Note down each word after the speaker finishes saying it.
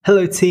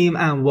Hello team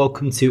and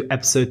welcome to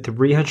episode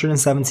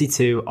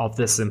 372 of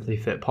the Simply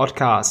Fit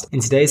podcast. In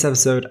today's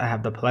episode, I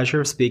have the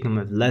pleasure of speaking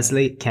with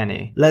Leslie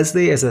Kenney.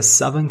 Leslie is a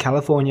Southern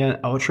California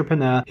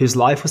entrepreneur whose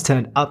life was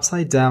turned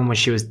upside down when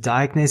she was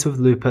diagnosed with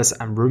lupus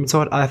and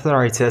rheumatoid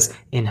arthritis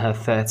in her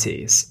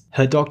 30s.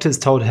 Her doctors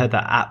told her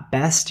that at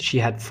best she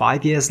had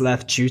 5 years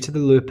left due to the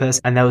lupus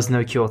and there was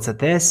no cure to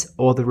this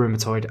or the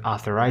rheumatoid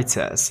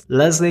arthritis.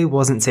 Leslie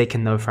wasn't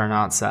taking no for an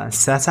answer and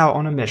set out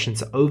on a mission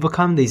to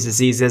overcome these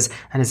diseases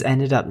and has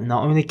ended up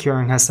not only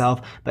curing herself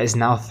but is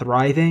now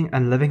thriving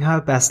and living her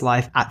best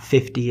life at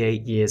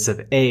 58 years of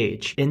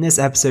age. In this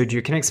episode,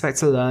 you can expect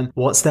to learn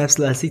what steps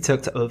Leslie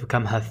took to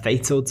overcome her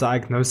fatal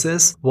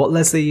diagnosis, what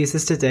Leslie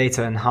uses today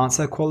to enhance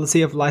her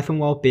quality of life and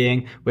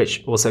well-being,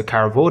 which also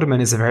Cara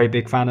Vorderman is a very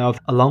big fan of,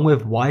 along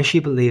with why she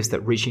believes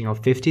that reaching your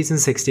 50s and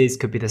 60s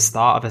could be the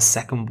start of a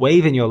second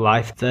wave in your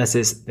life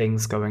versus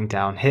things going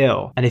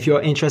downhill. And if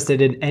you're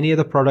interested in any of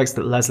the products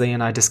that Leslie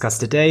and I discussed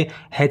today,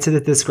 head to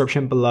the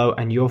description below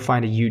and you'll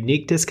find a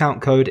unique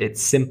discount code.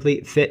 It's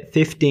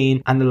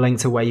SimplyFit15 and the link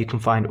to where you can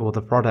find all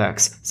the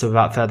products. So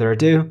without further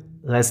ado,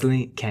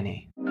 Leslie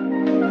Kenney.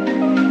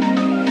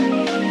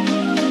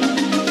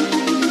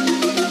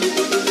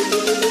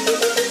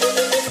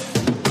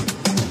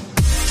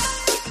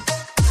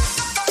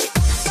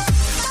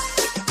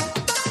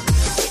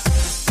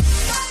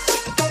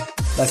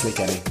 Leslie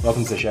Kenney,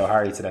 welcome to the show. How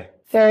are you today?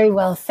 Very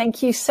well.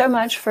 Thank you so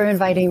much for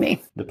inviting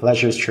me. The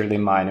pleasure is truly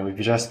mine. And we've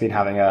just been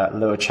having a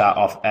little chat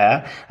off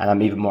air, and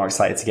I'm even more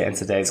excited to get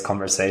into today's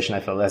conversation.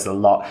 I feel there's a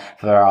lot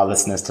for our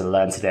listeners to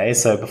learn today.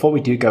 So before we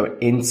do go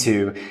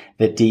into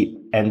the deep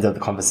end of the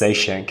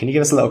conversation, can you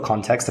give us a little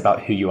context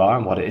about who you are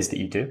and what it is that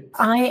you do?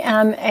 I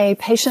am a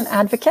patient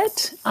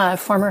advocate, a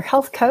former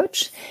health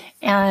coach,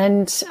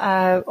 and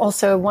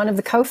also one of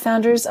the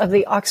co-founders of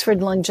the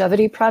Oxford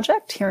Longevity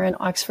Project here in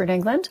Oxford,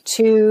 England,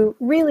 to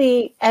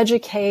really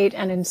educate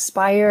and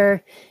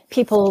inspire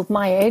people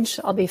my age,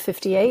 I'll be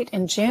 58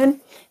 in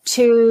June,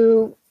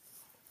 to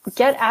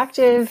get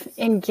active,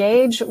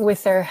 engage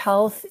with their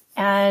health,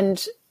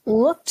 and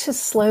look to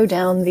slow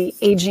down the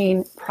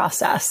aging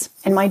process.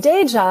 In my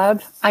day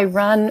job, I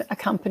run a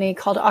company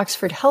called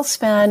Oxford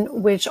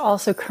Healthspan, which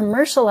also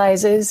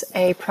commercializes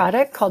a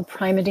product called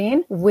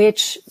Primeadine,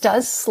 which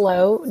does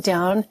slow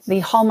down the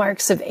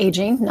hallmarks of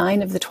aging,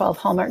 9 of the 12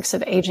 hallmarks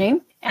of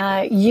aging,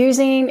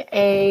 using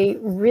a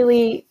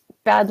really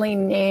badly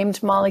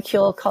named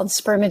molecule called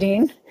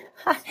spermidine.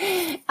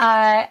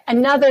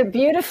 Another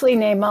beautifully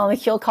named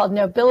molecule called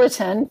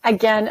nobiletin,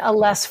 again, a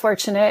less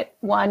fortunate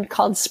one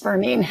called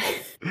spermine.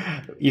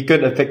 You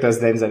couldn't have picked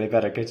those names any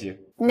better, could you?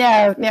 No.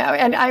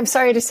 And I'm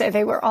sorry to say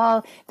they were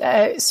all,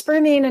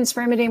 spermine and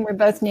spermidine were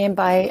both named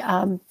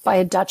by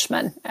a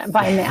Dutchman,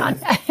 by a man.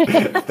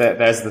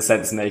 There's the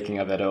sense making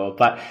of it all.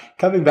 But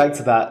coming back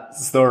to that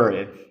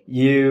story,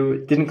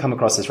 you didn't come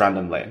across this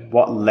randomly.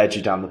 What led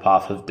you down the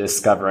path of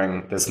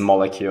discovering this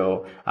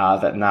molecule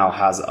that now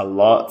has a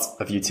lot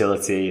of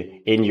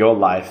utility in your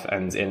life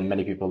and in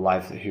many people's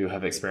life who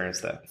have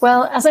experienced it?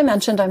 Well, as I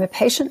mentioned, I'm a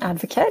patient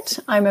advocate.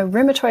 I'm a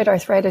rheumatoid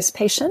arthritis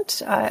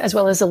patient, as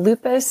well as a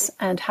lupus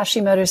and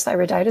Hashimoto's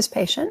thyroiditis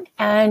patient.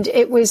 And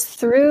it was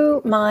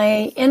through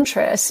my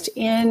interest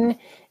in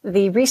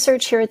the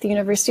research here at the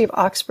University of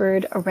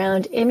Oxford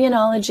around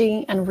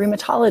immunology and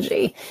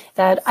rheumatology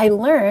that I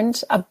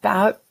learned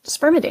about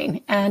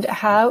spermidine and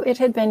how it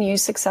had been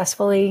used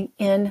successfully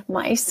in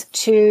mice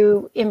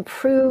to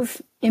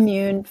improve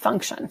immune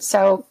function.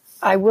 So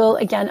I will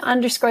again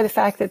underscore the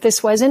fact that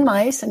this was in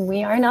mice and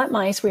we are not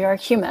mice, we are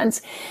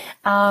humans.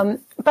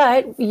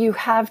 But you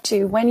have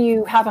to, when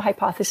you have a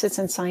hypothesis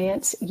in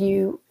science,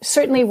 you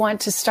certainly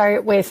want to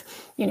start with,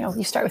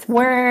 you start with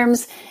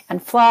worms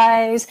and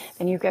flies,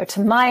 then you go to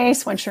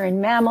mice. Once you're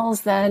in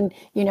mammals, then,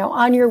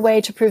 on your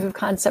way to proof of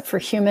concept for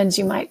humans,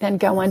 you might then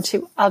go on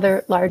to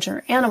other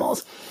larger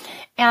animals.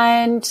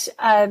 And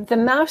the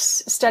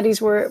mouse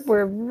studies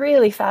were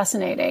really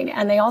fascinating.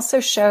 And they also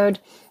showed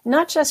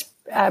not just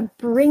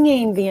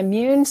bringing the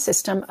immune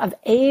system of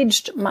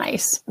aged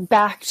mice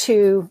back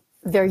to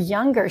their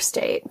younger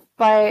state,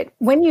 but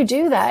when you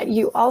do that,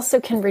 you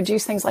also can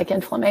reduce things like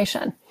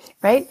inflammation,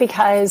 right?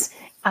 Because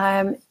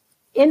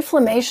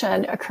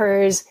inflammation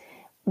occurs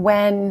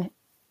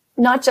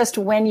not just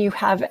when you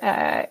have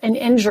an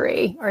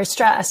injury or a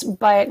stress,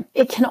 but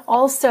it can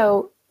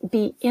also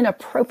be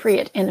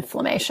inappropriate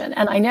inflammation.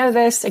 And I know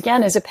this,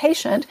 again, as a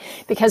patient,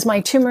 because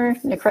my tumor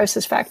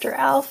necrosis factor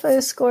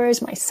alpha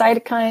scores, my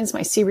cytokines,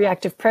 my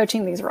C-reactive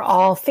protein, these were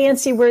all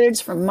fancy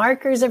words for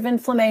markers of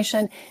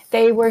inflammation.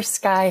 They were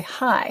sky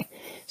high.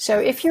 So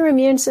if your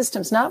immune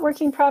system's not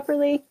working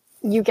properly,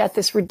 you get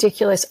this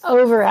ridiculous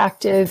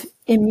overactive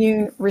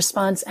immune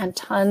response and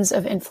tons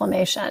of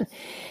inflammation.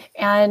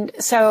 And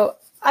so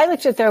I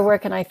looked at their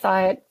work and I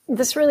thought,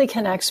 this really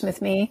connects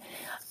with me.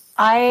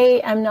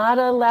 I am not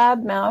a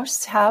lab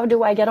mouse. How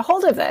do I get a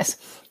hold of this?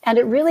 And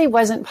it really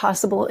wasn't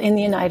possible in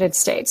the United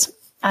States.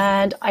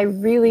 And I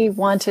really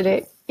wanted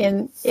it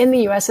in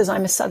the US, as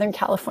I'm a Southern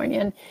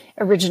Californian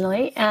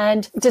originally,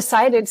 and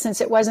decided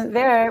since it wasn't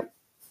there,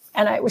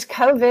 and it was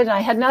COVID and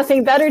I had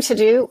nothing better to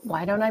do.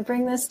 Why don't I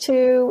bring this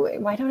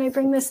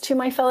to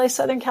my fellow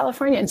Southern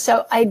Californians?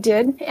 So I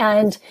did,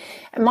 and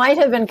it might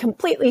have been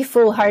completely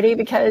foolhardy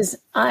because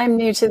I'm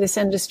new to this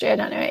industry.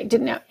 I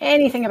didn't know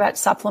anything about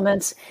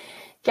supplements.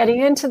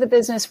 Getting into the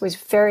business was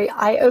very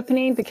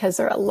eye-opening because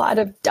there are a lot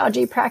of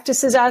dodgy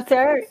practices out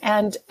there.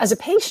 And as a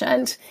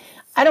patient,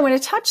 I don't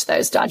want to touch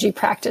those dodgy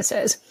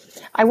practices.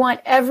 I want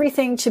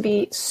everything to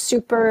be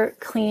super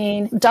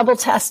clean, double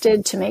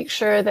tested to make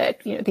sure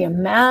that, the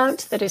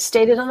amount that is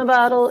stated on the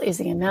bottle is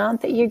the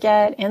amount that you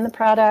get in the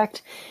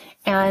product,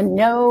 and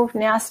no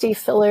nasty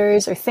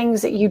fillers or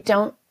things that you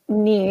don't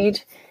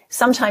need.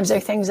 Sometimes there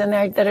are things in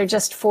there that are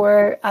just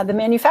for the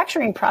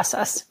manufacturing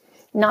process,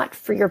 not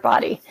for your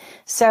body.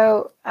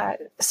 So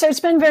it's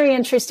been very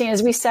interesting.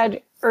 As we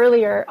said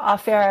earlier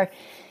off air,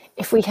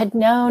 if we had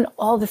known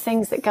all the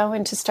things that go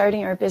into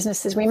starting our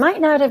businesses, we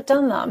might not have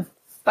done them.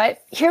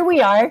 But here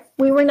we are.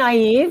 We were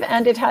naive,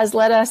 and it has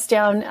led us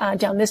down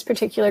this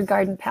particular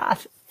garden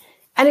path.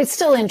 And it's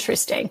still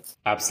interesting.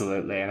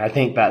 Absolutely. And I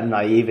think that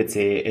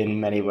naivety in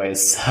many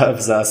ways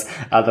serves us.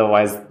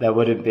 Otherwise, there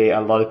wouldn't be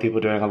a lot of people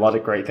doing a lot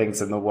of great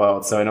things in the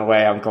world. So in a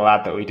way, I'm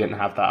glad that we didn't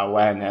have that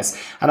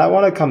awareness. And I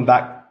want to come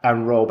back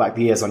and roll back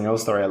the years on your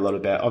story a little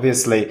bit.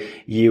 Obviously,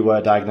 you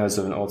were diagnosed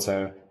with an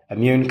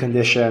autoimmune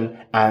condition,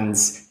 and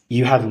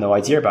you had no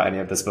idea about any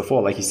of this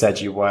before. Like you said,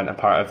 you weren't a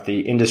part of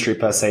the industry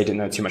per se, didn't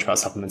know too much about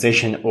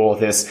supplementation or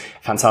this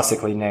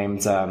fantastically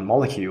named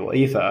molecule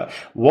either.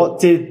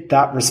 What did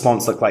that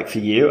response look like for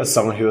you as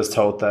someone who was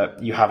told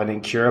that you have an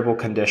incurable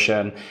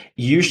condition?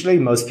 Usually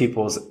most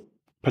people's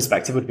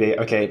perspective would be,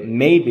 okay,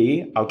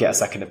 maybe I'll get a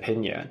second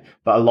opinion.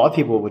 But a lot of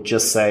people would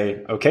just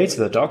say, okay, to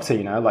the doctor,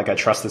 like I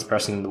trust this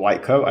person in the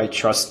white coat. I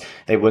trust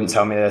they wouldn't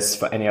tell me this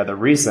for any other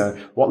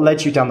reason. What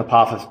led you down the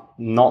path of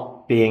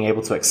not being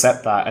able to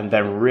accept that and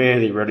then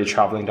really, really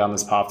traveling down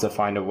this path to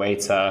find a way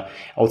to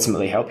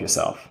ultimately help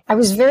yourself? I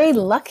was very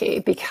lucky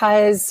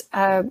because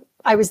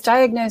I was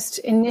diagnosed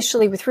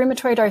initially with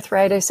rheumatoid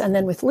arthritis and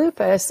then with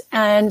lupus,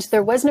 and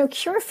there was no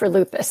cure for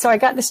lupus. So I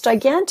got this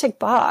gigantic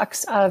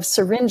box of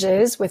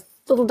syringes with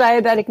little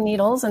diabetic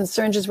needles, and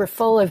syringes were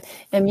full of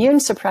immune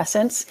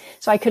suppressants,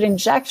 so I could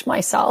inject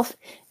myself.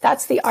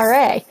 That's the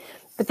RA.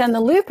 But then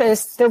the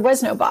lupus, there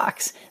was no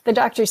box. The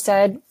doctor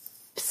said,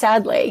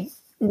 sadly,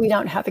 we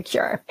don't have a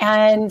cure.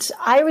 And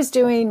I was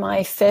doing my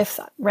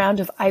 5th round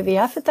of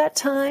IVF at that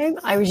time.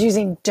 I was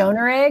using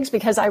donor eggs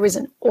because I was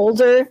an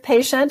older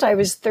patient. I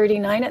was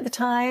 39 at the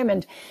time,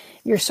 and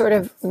you're sort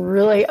of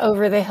really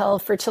over the hill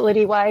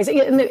fertility wise.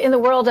 In the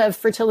world of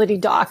fertility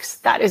docs,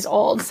 that is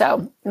old.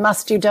 So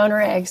must do donor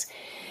eggs.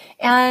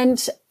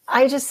 And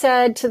I just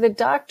said to the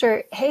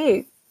doctor,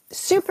 hey,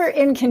 super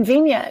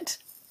inconvenient.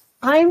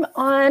 I'm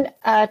on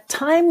a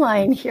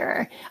timeline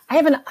here. I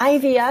have an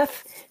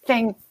IVF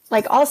thing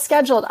like all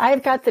scheduled.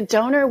 I've got the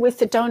donor with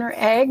the donor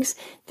eggs.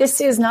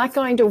 This is not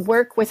going to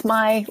work with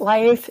my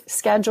life,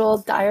 schedule,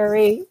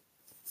 diary.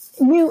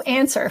 New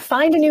answer,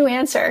 find a new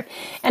answer.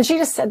 And she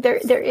just said, there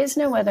is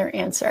no other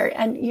answer.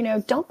 And,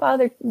 don't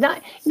bother,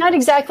 not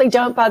exactly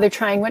don't bother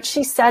trying. What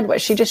she said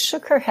was she just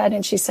shook her head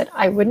and she said,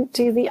 I wouldn't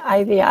do the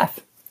IVF.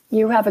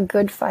 You have a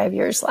good 5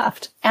 years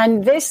left.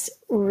 And that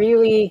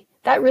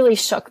really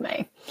shook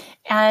me.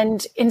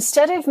 And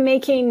instead of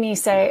making me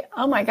say,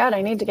 oh my God,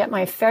 I need to get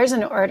my affairs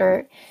in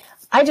order,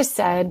 I just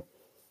said,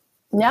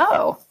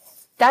 no,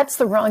 that's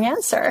the wrong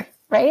answer,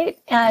 right?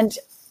 And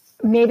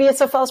maybe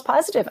it's a false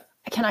positive.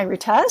 Can I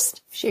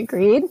retest? She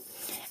agreed.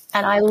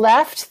 And I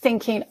left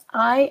thinking,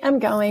 I am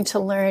going to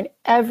learn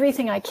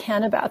everything I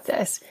can about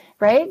this,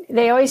 right?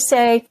 They always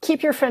say,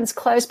 keep your friends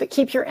close, but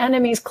keep your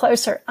enemies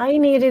closer. I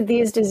needed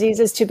these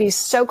diseases to be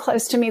so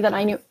close to me that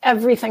I knew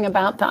everything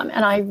about them.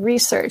 And I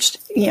researched,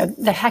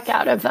 the heck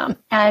out of them.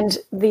 And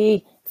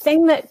the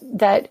thing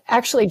that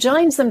actually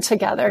joins them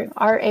together,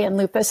 RA and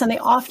lupus, and they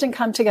often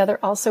come together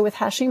also with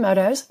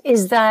Hashimoto's,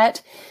 is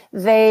that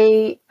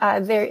they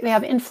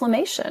have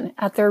inflammation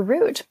at their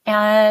root.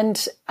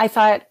 And I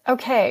thought,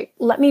 okay,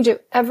 let me do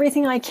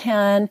everything I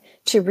can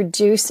to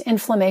reduce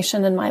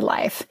inflammation in my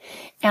life.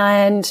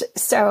 And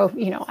so,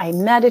 I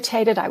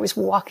meditated. I was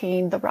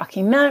walking the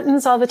Rocky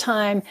Mountains all the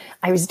time.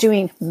 I was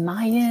doing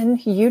Mayan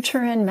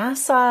uterine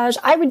massage.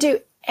 I would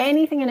do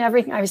anything and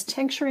everything. I was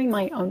tincturing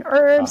my own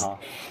herbs.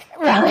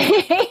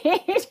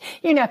 Right.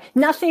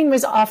 Nothing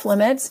was off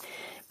limits.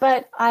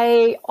 But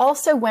I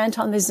also went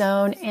on the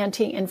Zone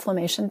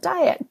anti-inflammation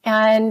diet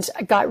and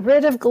I got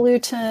rid of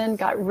gluten,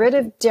 got rid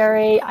of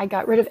dairy. I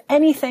got rid of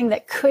anything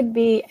that could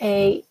be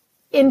a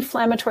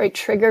inflammatory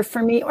trigger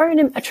for me or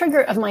a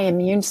trigger of my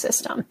immune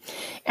system.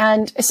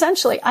 And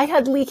essentially I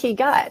had leaky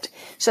gut,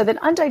 so that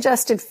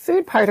undigested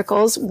food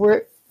particles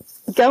were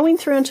going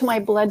through into my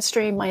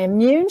bloodstream. My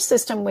immune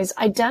system was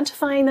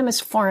identifying them as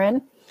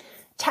foreign,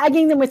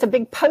 tagging them with a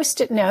big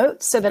Post-it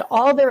note so that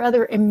all their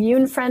other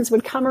immune friends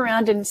would come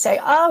around and say,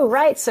 oh,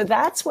 right, so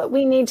that's what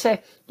we need to,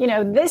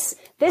 this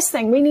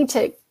thing, we need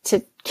to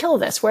kill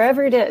this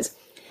wherever it is.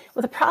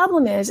 Well, the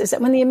problem is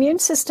that when the immune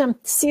system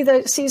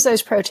sees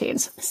those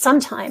proteins,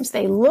 sometimes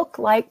they look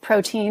like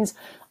proteins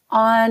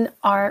on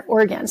our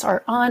organs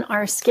or on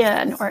our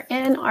skin or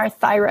in our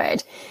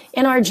thyroid,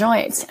 in our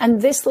joints.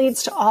 And this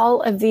leads to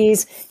all of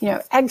these,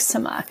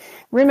 eczema,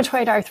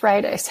 rheumatoid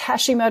arthritis,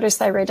 Hashimoto's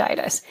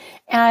thyroiditis.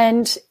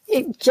 And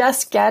it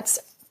just gets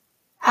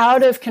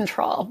out of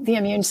control, the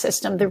immune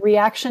system. The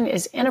reaction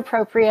is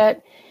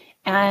inappropriate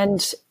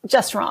and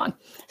just wrong.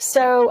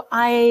 So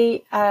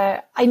I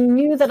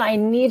knew that I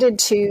needed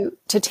to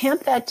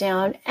tamp that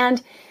down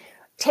and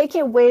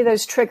taking away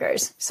those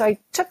triggers. So I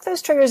took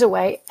those triggers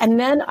away, and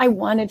then I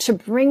wanted to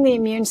bring the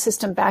immune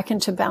system back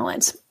into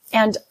balance.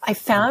 And I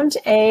found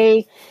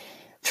a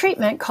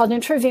treatment called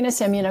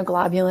intravenous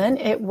immunoglobulin.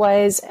 It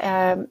was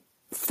a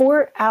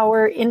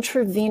 4-hour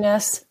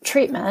intravenous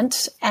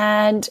treatment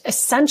and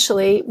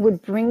essentially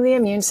would bring the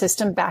immune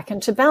system back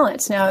into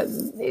balance. Now,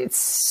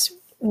 it's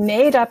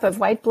made up of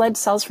white blood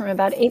cells from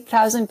about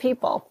 8,000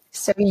 people.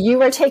 So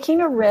you are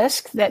taking a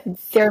risk that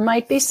there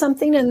might be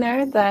something in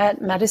there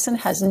that medicine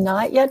has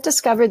not yet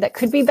discovered that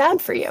could be bad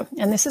for you.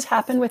 And this has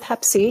happened with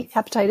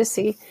hepatitis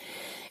C.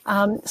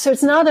 So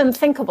it's not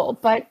unthinkable.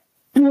 But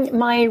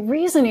my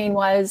reasoning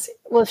was,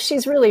 well, if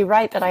she's really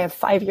right that I have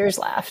 5 years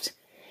left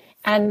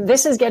and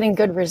this is getting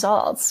good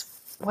results,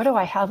 what do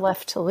I have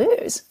left to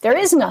lose? There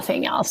is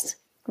nothing else,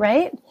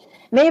 right?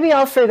 Maybe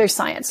I'll further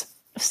science.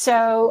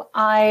 So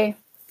I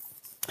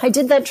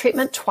did that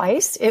treatment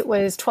twice. It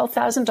was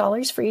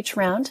 $12,000 for each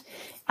round,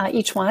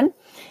 each one.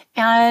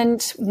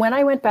 And when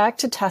I went back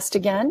to test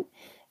again,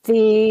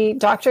 the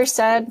doctor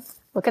said,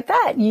 look at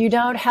that. You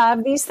don't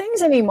have these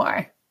things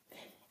anymore.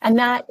 And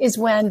that is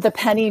when the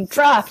penny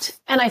dropped.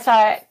 And I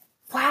thought,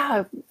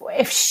 wow,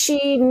 if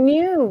she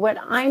knew what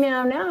I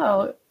now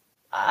know,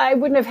 I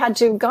wouldn't have had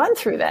to have gone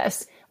through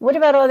this. What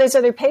about all those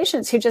other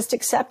patients who just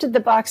accepted the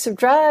box of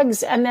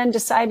drugs and then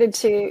decided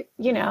to,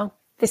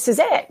 this is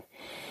it?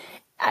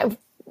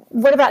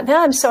 What about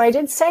them? So I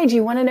did say, do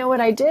you want to know what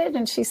I did?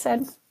 And she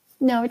said,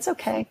 no, it's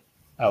okay.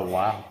 Oh,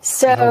 wow.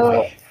 So,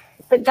 No,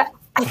 but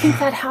I think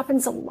that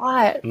happens a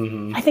lot.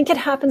 Mm-hmm. I think it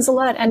happens a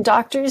lot. And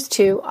doctors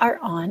too are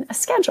on a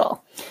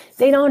schedule.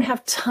 They don't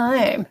have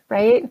time,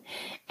 right?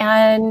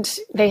 And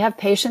they have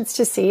patients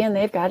to see and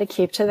they've got to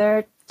keep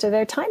to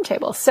their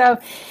timetable. So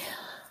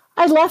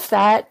I left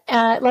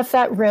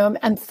that room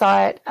and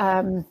thought,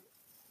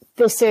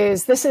 this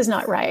is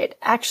not right.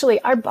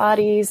 Actually, our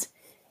bodies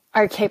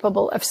are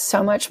capable of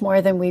so much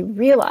more than we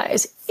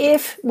realize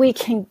if we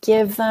can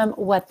give them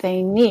what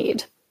they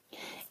need.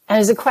 And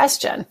as a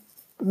question,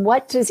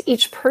 what does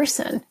each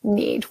person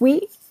need?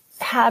 We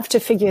have to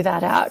figure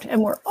that out.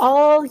 And we're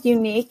all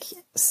unique.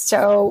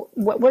 So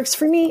what works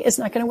for me is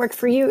not going to work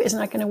for you, is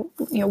not going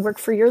to work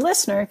for your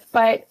listener.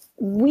 But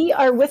we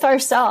are with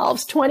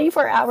ourselves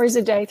 24 hours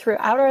a day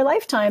throughout our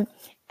lifetime.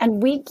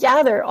 And we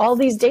gather all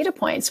these data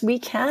points. We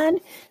can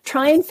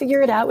try and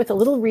figure it out with a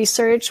little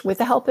research, with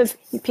the help of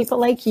people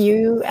like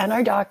you and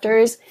our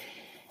doctors.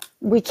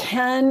 We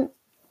can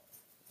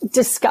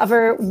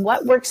discover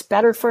what works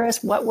better for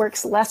us, what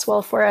works less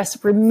well for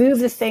us, remove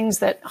the things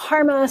that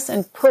harm us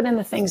and put in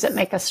the things that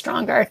make us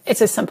stronger.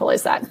 It's as simple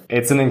as that.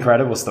 It's an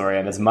incredible story.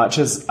 And as much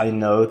as I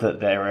know that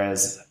there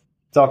is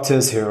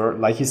doctors who are,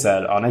 like you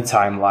said, on a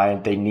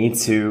timeline, they need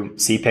to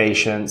see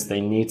patients,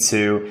 they need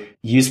to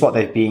use what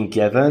they've been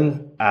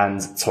given and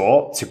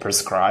taught to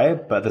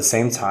prescribe. But at the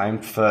same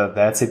time, for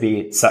there to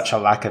be such a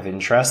lack of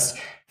interest,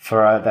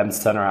 for them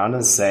to turn around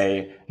and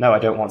say, no, I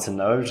don't want to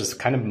know, just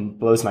kind of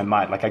blows my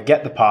mind. Like, I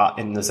get the part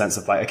in the sense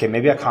of like, okay,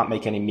 maybe I can't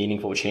make any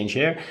meaningful change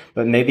here,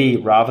 but maybe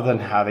rather than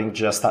having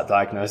just that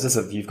diagnosis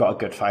of you've got a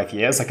good 5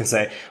 years, I can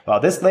say,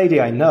 well, this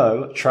lady I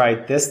know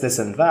tried this, this,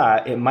 and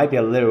that. It might be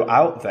a little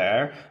out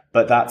there,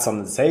 but that's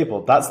on the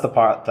table. That's the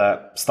part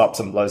that stops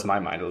and blows my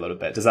mind a little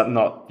bit. Does that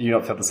you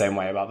don't feel the same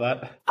way about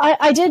that?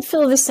 I did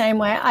feel the same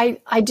way.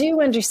 I do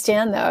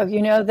understand though,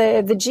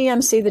 the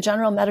GMC, the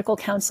General Medical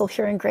Council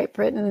here in Great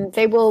Britain,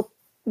 they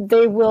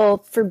will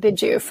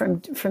forbid you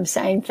from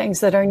saying things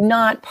that are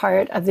not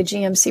part of the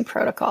GMC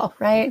protocol,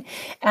 right?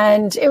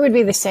 And it would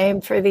be the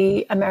same for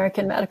the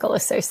American Medical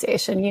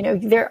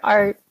Association. There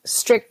are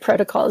strict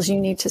protocols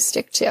you need to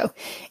stick to.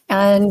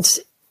 And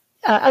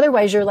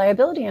otherwise, your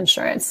liability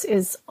insurance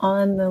is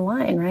on the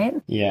line, right?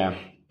 Yeah,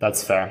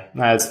 that's fair.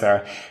 That's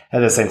fair. At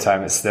the same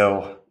time, it's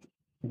still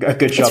a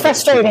good job. It's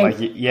frustrating.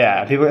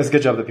 It's a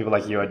good job that people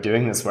like you are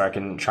doing this work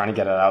and trying to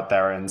get it out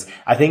there. And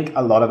I think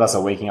a lot of us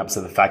are waking up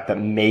to the fact that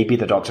maybe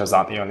the doctors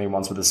aren't the only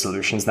ones with the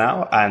solutions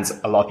now. And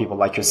a lot of people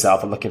like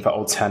yourself are looking for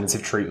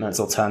alternative treatments,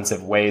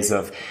 alternative ways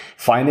of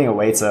finding a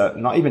way to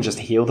not even just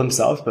heal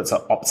themselves, but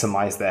to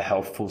optimize their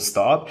health full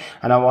stop.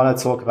 And I want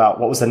to talk about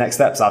what was the next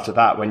steps after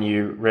that when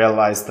you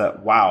realized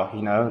that, wow,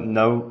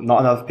 not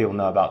enough people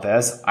know about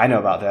this. I know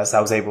about this.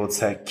 I was able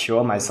to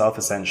cure myself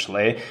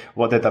essentially.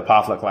 What did the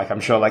path look like? I'm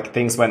sure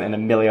things went in a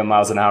million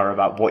miles an hour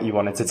about what you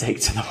wanted to take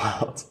to the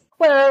world.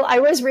 Well, I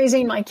was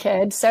raising my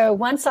kids. So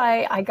once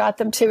I got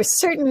them to a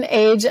certain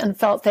age and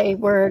felt they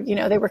were,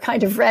 they were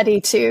kind of ready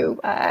to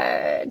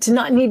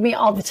not need me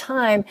all the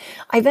time,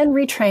 I then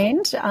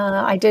retrained.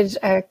 I did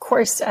a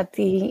course at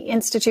the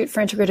Institute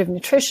for Integrative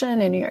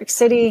Nutrition in New York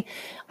City.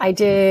 I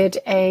did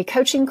a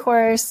coaching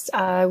course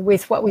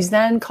with what was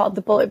then called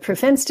the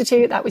Bulletproof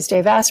Institute. That was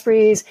Dave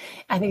Asprey's.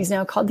 I think he's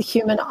now called the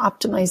Human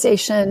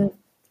Optimization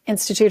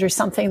Institute or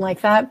something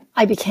like that.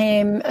 I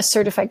became a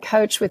certified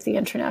coach with the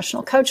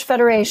International Coach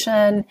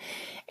Federation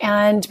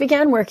and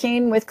began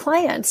working with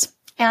clients,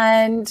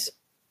 and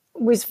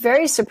was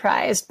very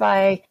surprised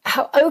by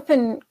how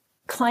open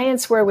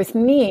clients were with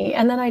me.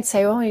 And then I'd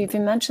say, oh, have you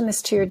mentioned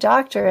this to your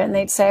doctor? And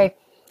they'd say,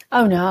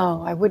 oh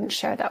no, I wouldn't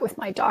share that with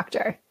my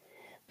doctor.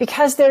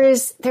 Because there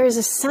is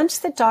a sense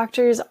that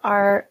doctors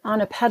are on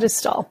a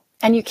pedestal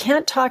and you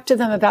can't talk to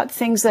them about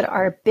things that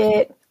are a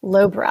bit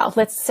lowbrow.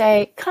 Let's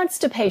say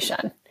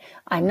constipation.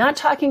 I'm not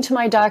talking to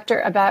my doctor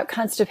about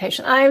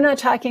constipation. I'm not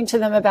talking to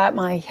them about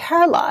my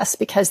hair loss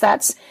because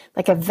that's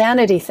like a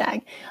vanity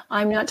thing.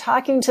 I'm not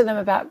talking to them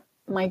about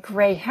my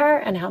gray hair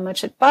and how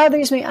much it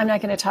bothers me. I'm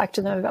not going to talk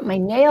to them about my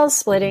nails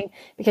splitting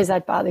because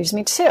that bothers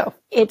me too.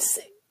 It's,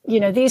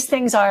 these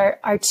things are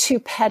too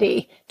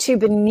petty, too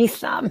beneath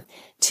them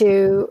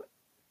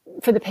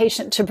for the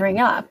patient to bring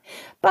up.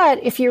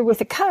 But if you're with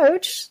a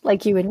coach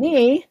like you and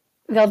me,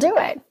 they'll do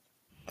it.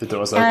 The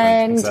door's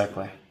open,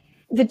 exactly.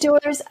 The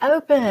door's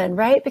open,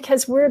 right?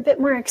 Because we're a bit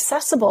more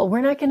accessible.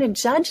 We're not going to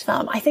judge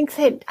them. I think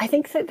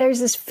that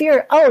there's this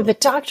fear, oh, the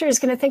doctor is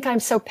going to think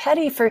I'm so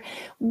petty for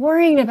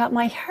worrying about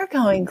my hair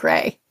going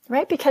gray,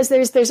 right? Because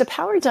there's a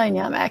power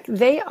dynamic.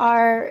 They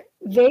are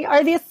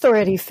the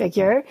authority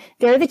figure.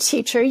 They're the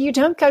teacher. You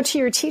don't go to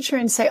your teacher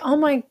and say, oh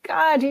my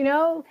God,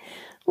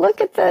 look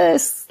at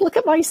this, look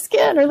at my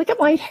skin or look at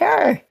my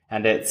hair.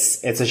 And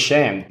it's a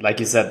shame. Like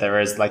you said,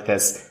 there is like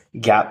this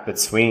gap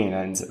between,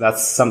 and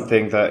that's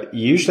something that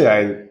usually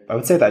I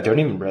would say that I don't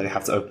even really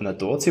have to open the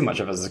door too much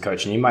of as a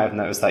coach. And you might have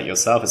noticed that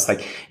yourself. It's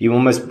like you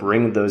almost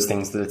bring those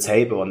things to the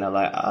table and they're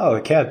like, oh,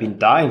 okay, I've been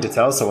dying to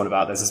tell someone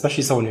about this,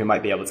 especially someone who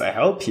might be able to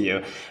help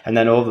you. And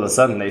then all of a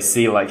sudden they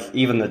see like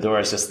even the door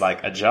is just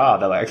like ajar.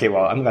 They're like, okay,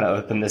 well, I'm going to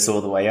open this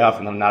all the way up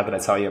and I'm now going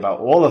to tell you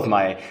about all of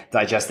my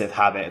digestive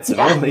habits and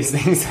all these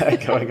things that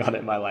are going on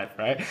in my life,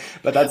 right?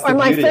 But that's the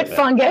beauty of it. Or my foot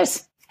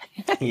fungus.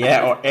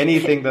 Yeah, or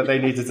anything that they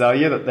need to tell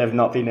you that they've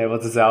not been able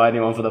to tell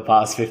anyone for the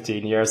past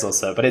 15 years or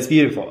so. But it's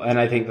beautiful. And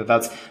I think that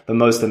that's the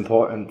most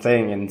important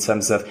thing in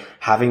terms of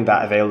having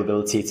that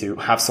availability to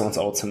have someone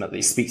to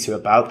ultimately speak to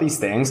about these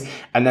things.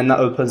 And then that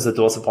opens the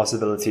door to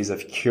possibilities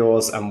of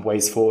cures and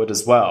ways forward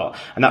as well.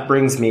 And that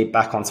brings me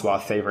back onto our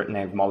favorite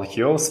named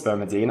molecule,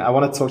 spermidine. I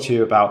want to talk to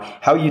you about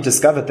how you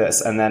discovered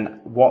this and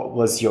then what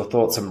was your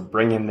thoughts on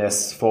bringing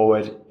this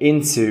forward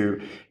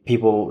into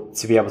people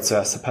to be able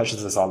to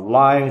purchase this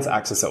online, to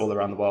access it all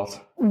around the world?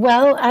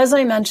 Well, as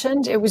I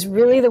mentioned, it was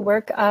really the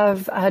work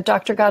of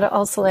Dr. Ghada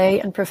Al-Saleh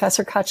and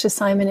Professor Katja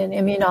Simon in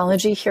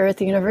immunology here at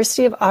the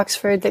University of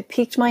Oxford that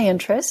piqued my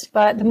interest.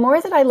 But the more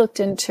that I looked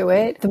into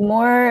it, the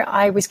more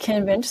I was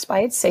convinced by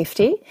its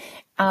safety.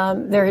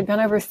 There had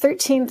been over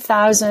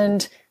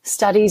 13,000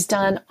 studies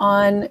done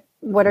on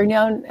what are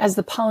known as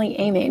the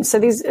polyamines.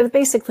 So it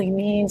basically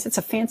means it's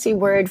a fancy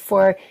word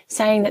for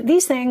saying that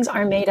these things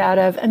are made out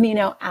of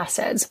amino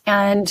acids.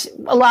 And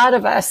a lot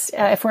of us,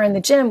 if we're in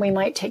the gym, we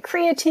might take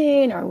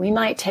creatine or we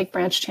might take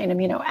branched chain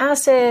amino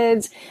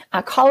acids,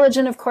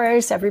 collagen, of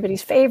course,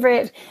 everybody's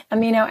favorite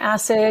amino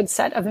acid,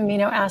 set of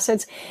amino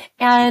acids.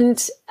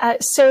 And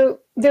so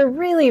they're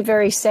really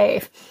very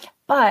safe.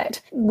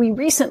 But we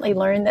recently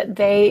learned that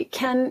they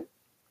can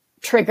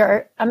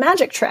trigger a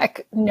magic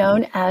trick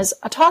known as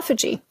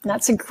autophagy. And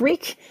that's a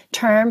Greek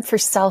term for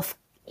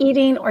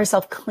self-eating or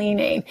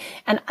self-cleaning.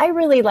 And I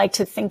really like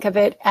to think of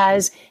it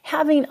as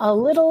having a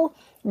little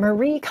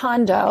Marie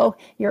Kondo,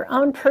 your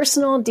own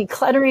personal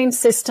decluttering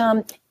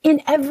system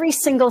in every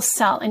single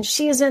cell. And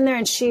she is in there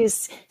and she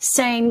is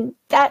saying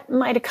that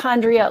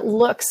mitochondria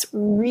looks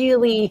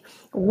really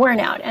worn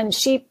out. And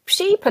she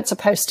puts a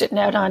Post-it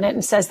note on it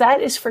and says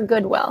that is for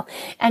goodwill.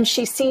 And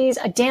she sees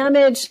a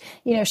damage,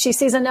 she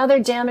sees another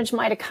damaged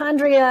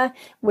mitochondria,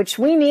 which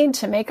we need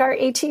to make our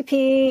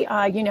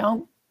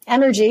ATP,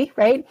 energy,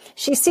 right?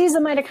 She sees the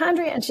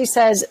mitochondria and she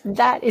says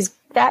that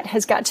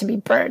has got to be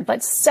burned.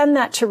 Let's send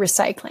that to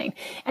recycling.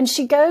 And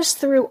she goes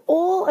through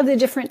all of the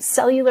different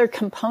cellular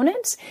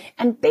components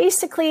and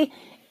basically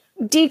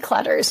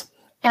declutters.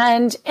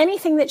 And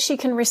anything that she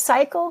can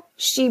recycle,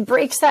 she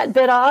breaks that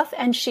bit off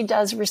and she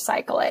does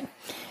recycle it.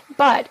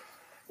 But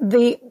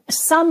the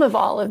sum of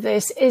all of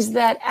this is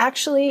that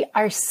actually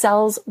our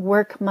cells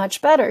work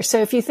much better.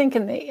 So if you think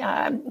in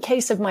the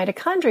case of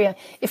mitochondria,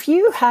 if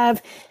you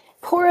have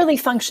poorly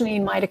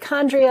functioning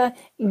mitochondria,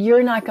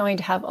 you're not going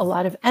to have a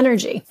lot of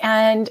energy.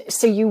 And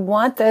so you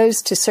want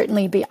those to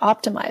certainly be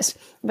optimized.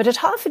 But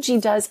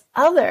autophagy does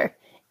other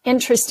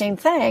interesting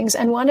things.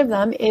 And one of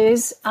them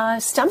is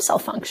stem cell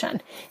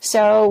function.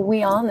 So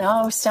we all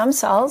know stem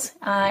cells.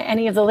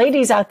 Any of the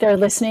ladies out there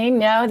listening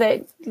know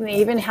that they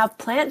even have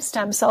plant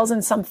stem cells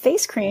in some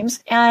face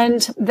creams.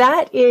 And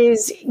that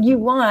is, you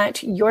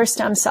want your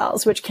stem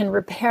cells, which can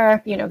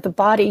repair, the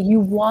body. You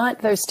want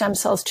those stem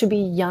cells to be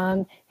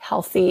young,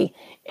 healthy,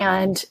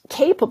 and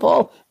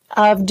capable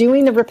of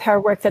doing the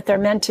repair work that they're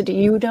meant to do.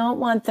 You don't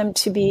want them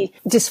to be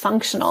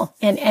dysfunctional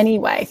in any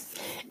way.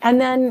 And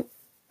then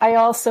I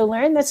also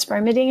learned that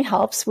spermidine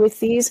helps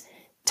with these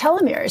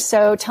telomeres.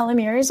 So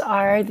telomeres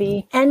are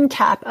the end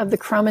cap of the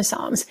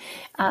chromosomes,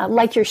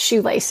 like your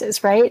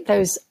shoelaces, right?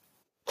 Those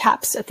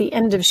caps at the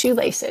end of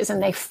shoelaces,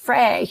 and they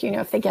fray,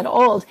 if they get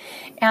old.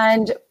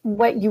 And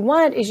what you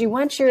want is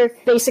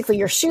basically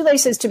your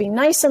shoelaces to be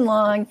nice and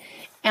long,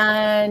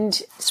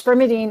 and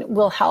spermidine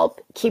will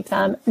help keep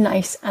them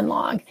nice and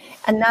long.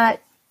 And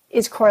that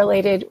is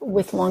correlated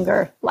with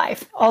longer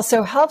life.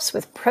 Also helps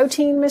with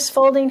protein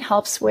misfolding,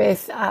 helps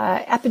with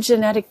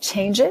epigenetic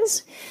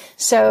changes.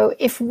 So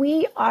if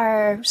we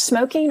are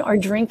smoking or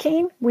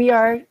drinking, we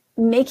are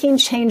making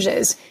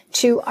changes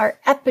to our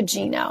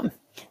epigenome.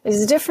 This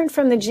is different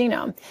from the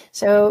genome.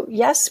 So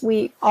yes,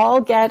 we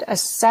all get a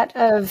set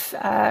of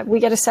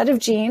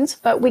genes,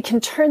 but we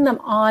can turn them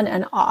on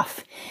and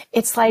off.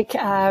 It's like,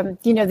 the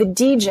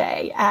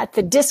DJ at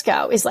the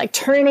disco is like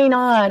turning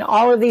on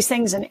all of these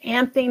things and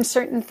amping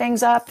certain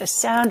things up, the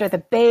sound or the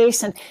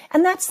bass. And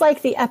that's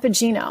like the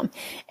epigenome.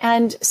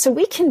 And so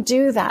we can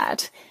do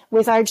that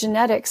with our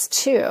genetics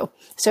too.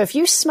 So if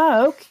you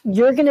smoke,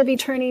 you're going to be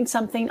turning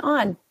something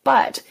on,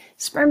 but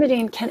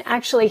spermidine can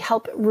actually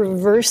help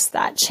reverse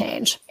that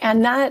change.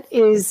 And that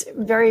is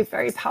very,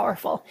 very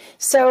powerful.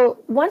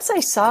 So once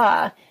I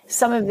saw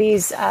some of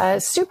these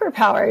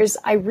superpowers,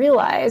 I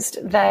realized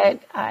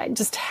that I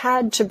just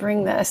had to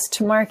bring this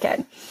to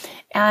market.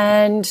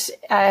 And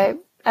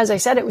as I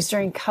said, it was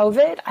during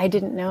COVID. I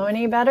didn't know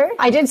any better.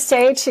 I did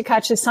say to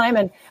Katja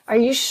Simon, are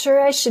you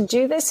sure I should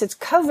do this? It's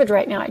COVID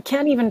right now. I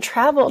can't even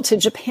travel to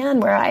Japan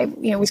where I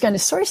was going to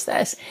source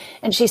this.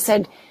 And she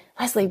said,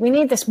 Leslie, we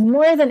need this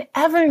more than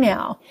ever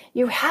now.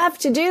 You have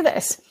to do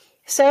this.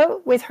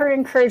 So with her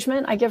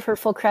encouragement, I give her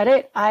full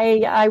credit.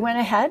 I went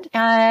ahead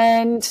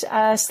and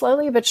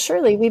slowly but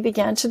surely we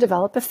began to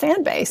develop a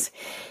fan base.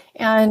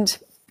 And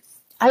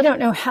I don't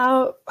know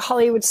how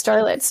Hollywood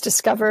starlets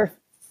discover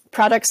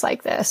products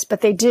like this,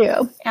 but they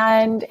do.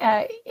 And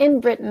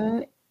in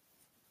Britain,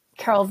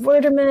 Carol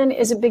Vorderman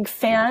is a big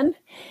fan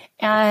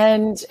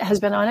and has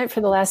been on it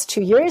for the last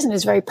 2 years and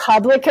is very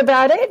public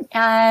about it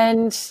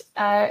and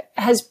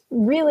has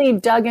really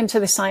dug into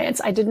the science.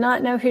 I did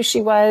not know who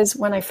she was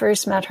when I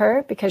first met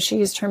her because she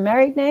used her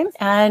married name,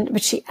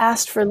 but she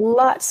asked for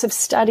lots of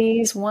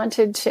studies,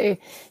 wanted to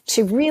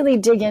really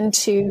dig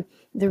into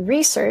the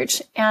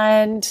research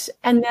and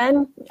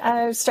then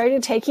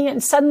started taking it.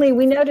 And suddenly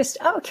we noticed,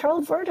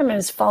 Carol Vorderman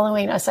is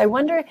following us. I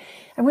wonder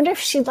if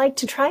she'd like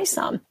to try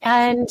some.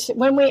 And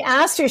when we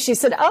asked her, she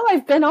said,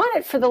 I've been on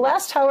it for the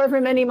last however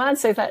many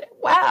months. I thought,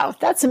 wow,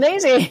 that's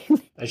amazing.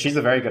 She's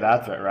a very good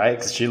advert, right?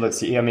 Because she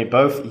looks,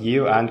 both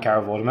you and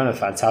Carol Vorderman are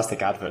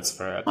fantastic adverts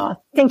for it. Oh,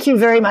 thank you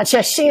very much.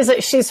 Yes,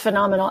 she's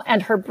phenomenal.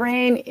 And her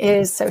brain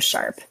is so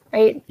sharp,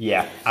 right?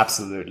 Yeah,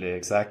 absolutely.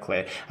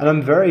 Exactly. And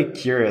I'm very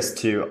curious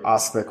to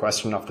ask the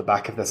question off the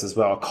back of this as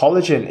well.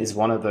 Collagen is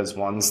one of those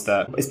ones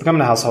that it's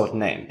becoming a household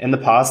name. In the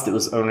past, it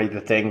was only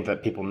the thing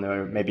that people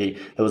knew maybe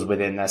that was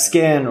within their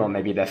skin or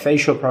maybe their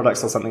facial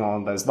products or something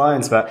along those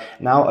lines. But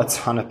now a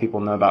ton of people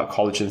know about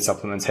collagen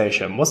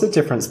supplementation. What's the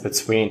difference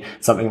between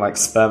something like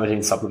spermidine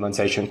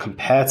supplementation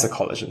compared to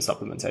collagen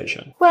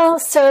supplementation? Well,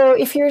 so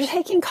if you're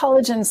taking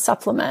collagen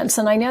supplements,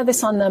 and I know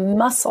this on the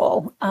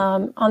muscle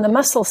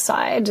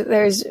side,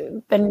 there's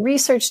been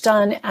research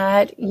done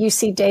at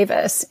UC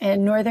Davis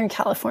in Northern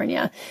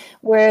California,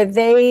 where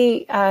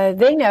they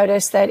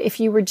noticed that if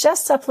you were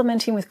just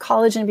supplementing with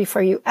collagen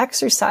before you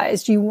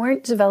exercised, you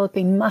weren't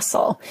developing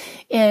muscle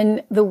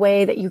in the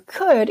way that you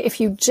could if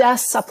you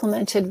just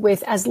supplemented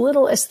with as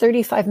little as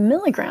 35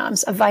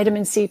 milligrams of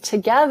vitamin C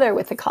together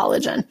with the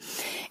collagen.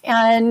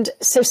 And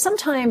so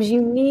sometimes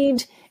you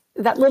need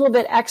that little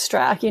bit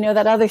extra,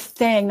 that other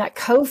thing, that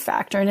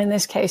cofactor, and in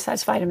this case,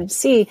 that's vitamin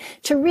C,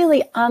 to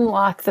really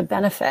unlock the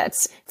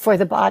benefits for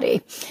the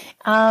body.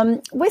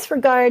 With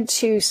regard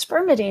to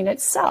spermidine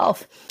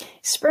itself,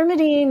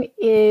 spermidine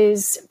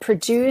is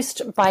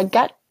produced by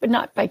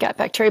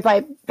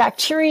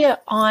bacteria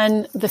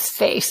on the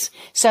face.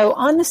 So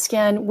on the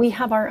skin, we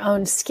have our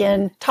own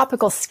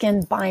topical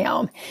skin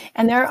biome.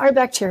 And there are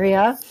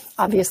bacteria,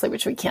 obviously,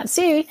 which we can't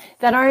see,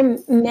 that are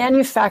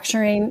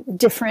manufacturing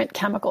different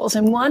chemicals.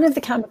 And one of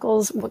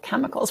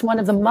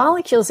the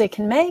molecules they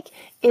can make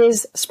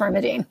is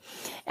spermidine.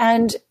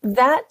 And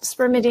that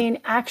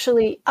spermidine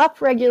actually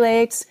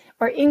upregulates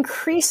or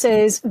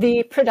increases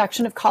the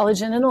production of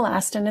collagen and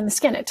elastin in the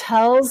skin. It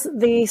tells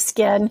the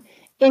skin,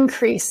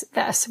 increase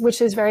this,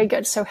 which is very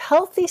good. So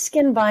healthy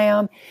skin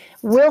biome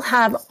will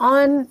have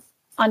on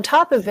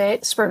top of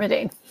it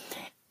spermidine.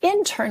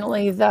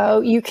 Internally,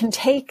 though, you can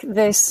take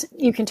this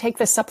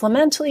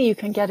supplementally, you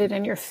can get it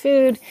in your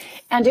food,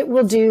 and it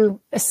will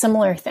do a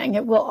similar thing.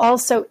 It will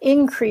also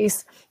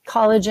increase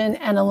collagen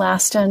and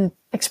elastin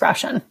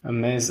expression.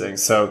 Amazing.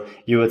 So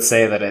you would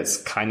say that it's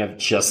kind of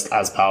just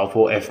as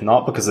powerful, if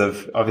not, because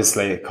of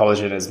obviously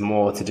collagen is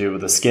more to do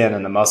with the skin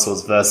and the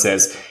muscles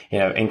versus,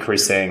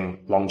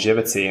 increasing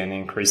longevity and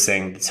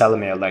increasing the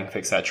telomere length,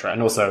 etc.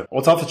 And also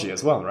autophagy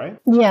as well, right?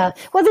 Yeah.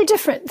 Well,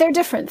 they're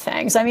different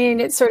things. I mean,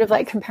 it's sort of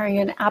like comparing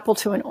an apple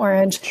to an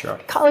orange. Sure.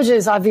 Collagen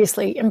is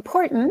obviously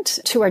important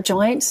to our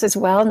joints as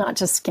well, not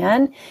just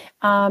skin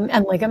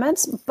and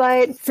ligaments.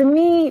 But for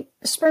me,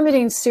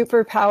 spermidine's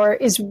superpower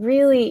is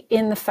really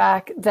in the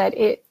fact that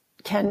it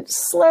can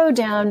slow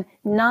down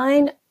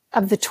 9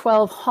 of the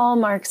 12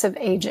 hallmarks of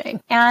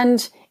aging,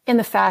 and in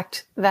the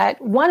fact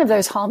that one of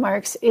those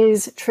hallmarks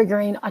is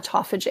triggering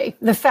autophagy.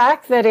 The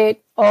fact that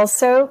it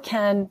also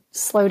can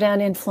slow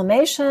down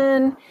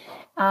inflammation,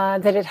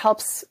 that it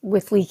helps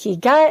with leaky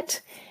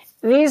gut.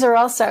 These are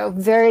also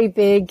very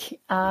big,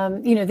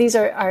 these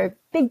are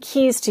big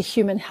keys to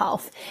human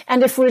health.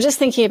 And if we're just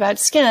thinking about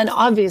skin,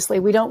 obviously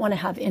we don't want to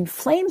have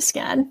inflamed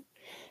skin,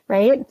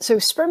 right? So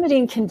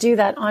spermidine can do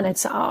that on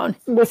its own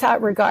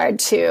without regard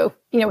to,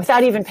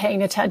 without even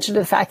paying attention to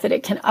the fact that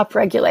it can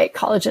upregulate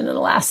collagen and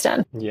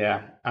elastin.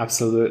 Yeah,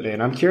 absolutely.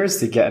 And I'm curious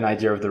to get an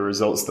idea of the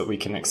results that we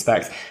can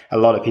expect. A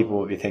lot of people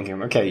will be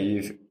thinking, okay,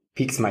 you've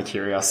piqued my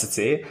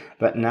curiosity,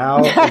 but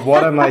now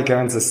what am I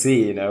going to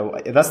see?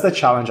 That's the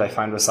challenge I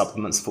find with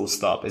supplements, full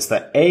stop, is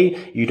that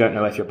you don't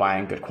know if you're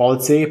buying good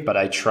quality, but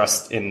I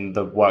trust in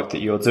the work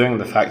that you're doing,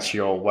 the fact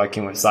you're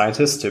working with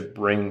scientists to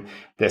bring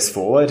this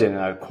forward in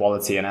a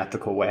quality and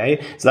ethical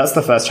way. So that's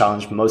the first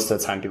challenge most of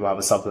the time people have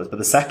with supplements. But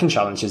the second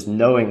challenge is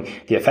knowing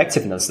the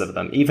effectiveness of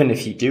them. Even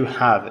if you do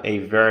have a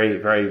very,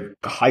 very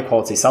high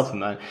quality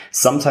supplement,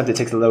 sometimes it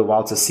takes a little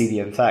while to see the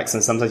effects.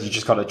 And sometimes you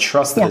just got to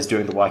trust that it's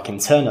doing the work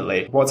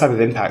internally. What type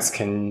of impacts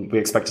can we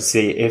expect to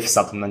see if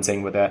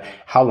supplementing with it?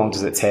 How long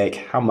does it take?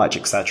 How much,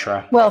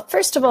 etc.? Well,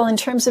 first of all, in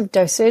terms of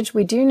dosage,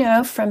 we do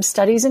know from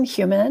studies in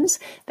humans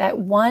that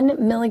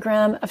 1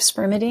 milligram of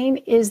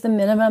spermidine is the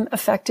minimum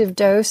effective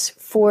dose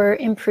for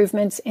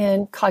improvements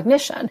in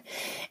cognition.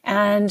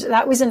 And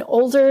that was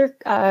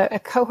a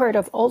cohort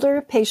of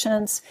older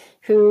patients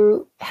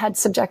who had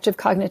subjective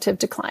cognitive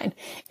decline.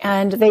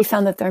 And they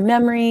found that their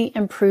memory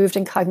improved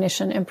and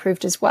cognition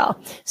improved as well.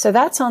 So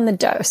that's on the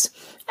dose.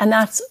 And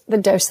that's the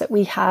dose that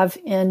we have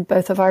in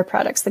both of our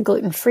products, the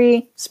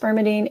gluten-free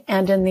spermidine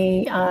and in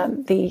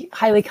the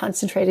highly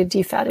concentrated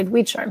defatted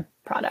wheat germ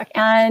product.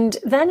 And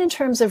then in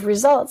terms of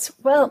results,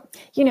 well,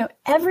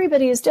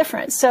 everybody is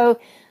different. So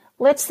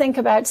let's think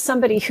about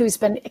somebody who's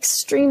been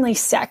extremely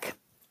sick,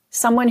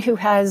 someone who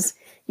has,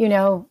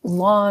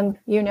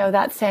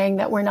 that thing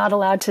that we're not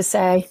allowed to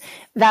say,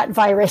 that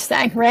virus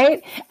thing,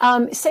 right?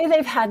 Say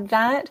they've had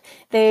that,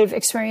 they've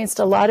experienced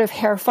a lot of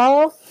hair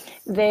fall,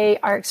 they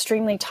are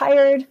extremely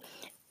tired.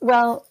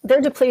 Well,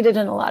 they're depleted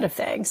in a lot of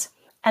things,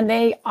 and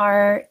they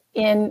are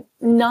in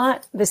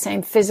not the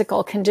same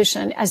physical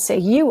condition as, say,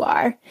 you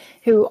are,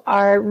 who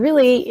are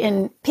really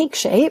in peak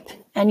shape,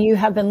 and you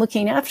have been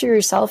looking after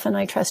yourself, and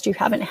I trust you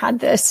haven't had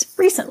this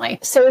recently.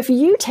 So if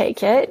you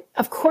take it,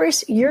 of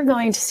course, you're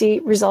going to see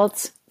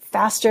results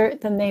faster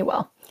than they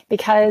will,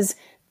 because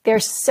they're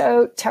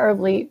so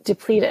terribly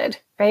depleted,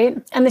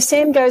 right? And the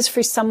same goes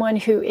for someone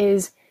who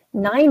is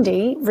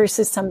 90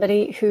 versus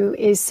somebody who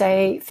is,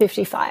 say,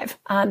 55.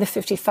 The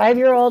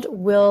 55-year-old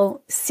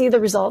will see the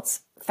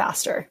results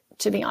faster,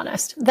 to be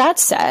honest. That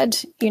said,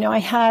 I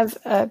have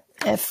a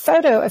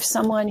photo of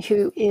someone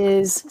who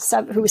was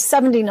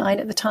 79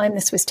 at the time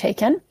this was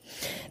taken.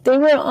 They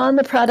were on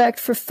the product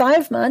for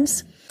 5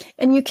 months,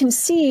 and you can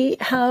see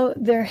how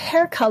their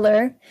hair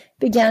color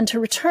began to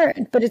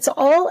return, but it's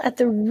all at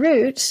the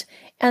root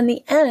and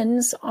the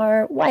ends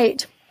are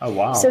white. Oh,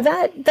 wow. So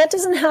that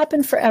doesn't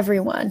happen for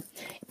everyone,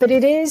 but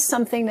it is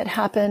something that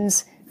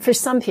happens for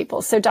some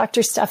people. So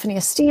Dr. Stephanie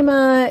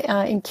Estima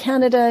in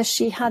Canada,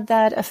 she had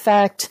that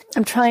effect.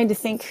 I'm trying to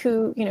think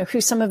who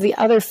some of the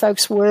other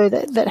folks were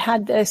that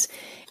had this.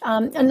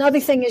 Another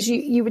thing is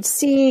you would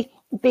see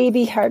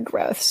baby hair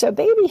growth. So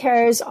baby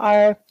hairs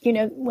are,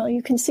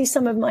 you can see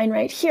some of mine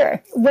right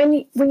here.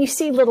 When you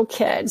see little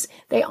kids,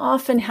 they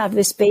often have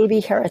this baby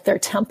hair at their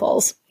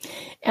temples.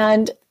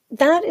 And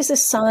that is a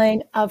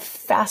sign of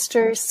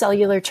faster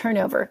cellular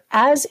turnover,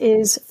 as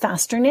is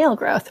faster nail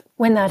growth.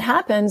 When that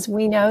happens,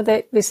 we know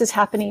that this is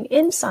happening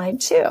inside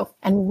too.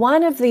 And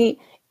one of the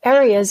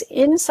areas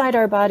inside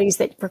our bodies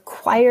that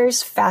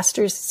requires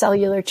faster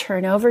cellular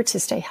turnover to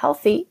stay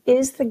healthy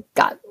is the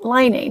gut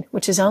lining,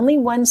 which is only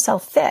 1 cell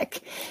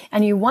thick.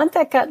 And you want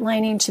that gut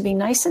lining to be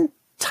nice and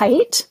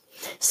tight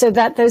so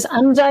that those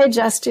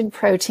undigested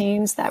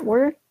proteins that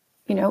were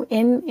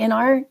in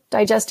our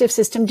digestive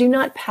system do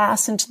not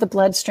pass into the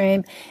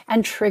bloodstream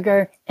and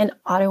trigger an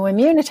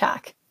autoimmune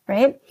attack,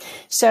 right?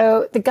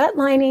 So the gut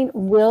lining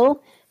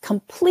will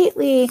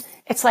completely,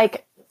 it's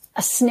like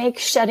a snake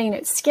shedding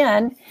its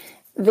skin.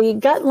 The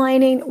gut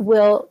lining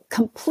will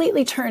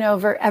completely turn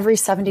over every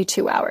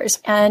 72 hours.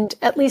 And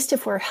at least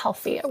if we're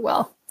healthy, it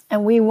will.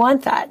 And we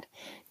want that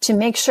to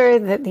make sure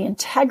that the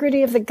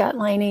integrity of the gut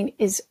lining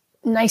is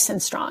nice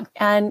and strong.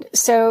 And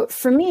so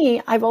for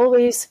me,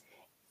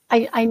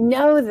 I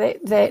know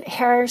that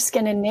hair,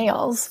 skin, and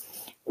nails,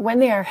 when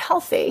they are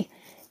healthy,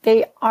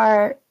 they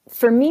are,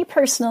 for me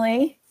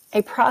personally,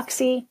 a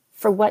proxy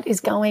for what is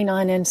going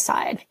on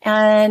inside.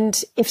 And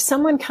if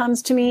someone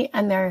comes to me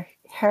and their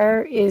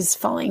hair is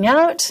falling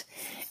out,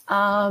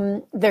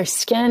 their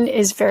skin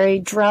is very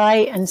dry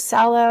and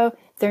sallow,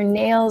 their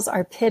nails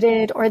are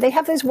pitted, or they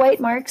have those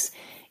white marks,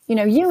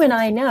 you and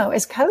I know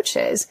as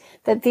coaches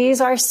that these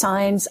are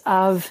signs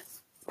of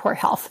poor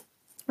health,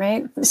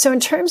 right? So in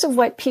terms of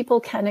what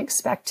people can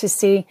expect to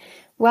see,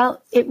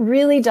 well, it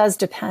really does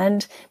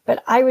depend,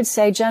 but I would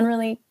say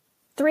generally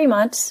 3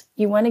 months,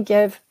 you want to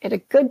give it a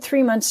good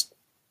 3 months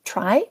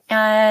try.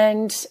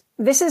 And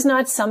this is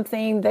not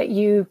something that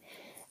you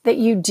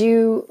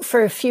do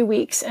for a few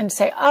weeks and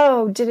say,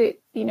 oh,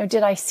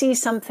 did I see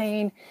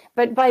something?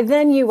 But by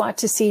then you ought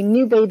to see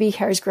new baby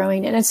hairs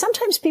growing in. And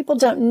sometimes people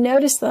don't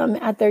notice them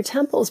at their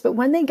temples, but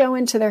when they go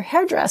into their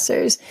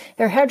hairdressers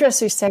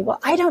say, well,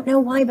 I don't know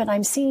why, but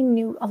I'm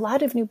seeing a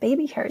lot of new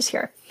baby hairs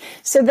here.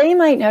 So they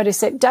might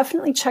notice it.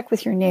 Definitely check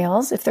with your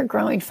nails if they're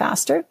growing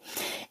faster.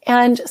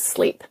 And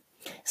sleep.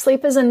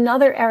 Sleep is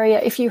another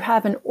area. If you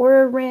have an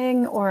Oura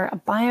Ring or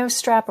a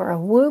BioStrap or a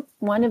Whoop,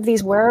 one of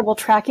these wearable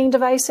tracking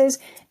devices,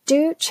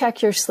 do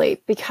check your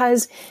sleep,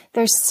 because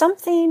there's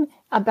something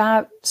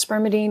about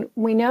spermidine.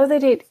 We know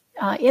that it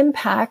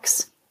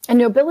impacts, and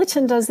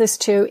nobiletin does this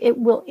too, it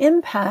will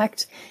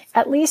impact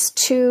at least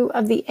 2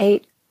 of the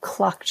 8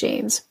 clock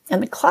genes.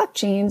 And the clock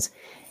genes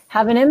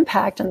have an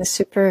impact on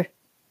the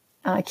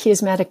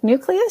suprachiasmatic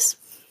nucleus,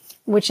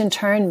 which in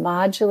turn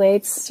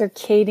modulates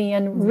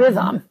circadian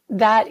rhythm.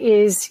 That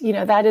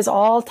is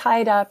all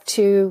tied up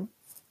to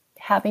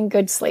having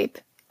good sleep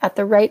at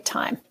the right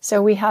time.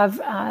 So we have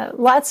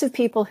lots of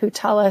people who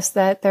tell us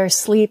that their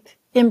sleep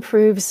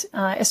improves,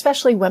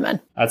 especially women.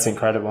 That's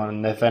incredible.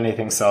 And if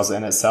anything sells it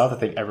in itself, I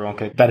think everyone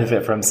could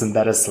benefit from some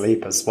better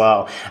sleep as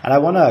well. And I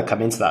want to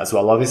come into that as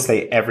well.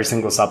 Obviously, every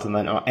single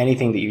supplement or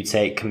anything that you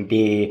take can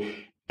be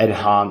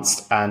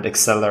enhanced and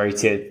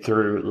accelerated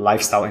through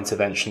lifestyle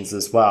interventions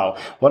as well.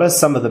 What are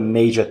some of the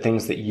major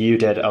things that you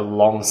did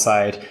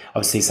alongside,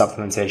 obviously,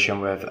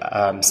 supplementation with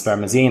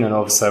spermidine, and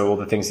also all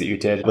the things that you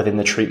did within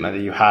the treatment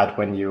that you had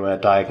when you were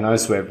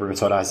diagnosed with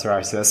rheumatoid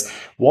arthritis?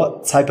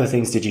 What type of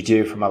things did you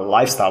do from a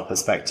lifestyle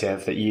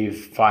perspective that you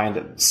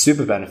find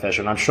super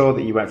beneficial? And I'm sure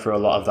that you went through a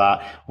lot of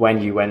that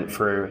when you went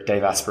through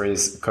Dave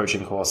Asprey's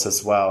coaching course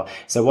as well.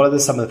 So what are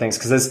some of the things?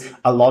 Because there's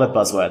a lot of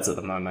buzzwords at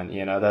the moment.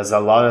 There's a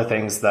lot of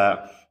things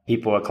that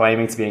people are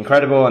claiming to be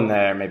incredible and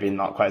they're maybe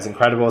not quite as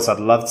incredible. So I'd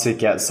love to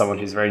get someone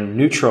who's very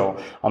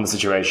neutral on the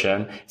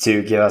situation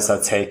to give us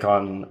a take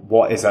on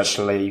what is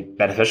actually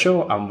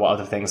beneficial and what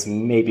other things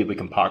maybe we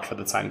can park for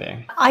the time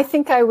being. I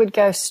think I would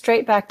go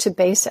straight back to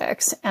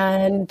basics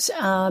and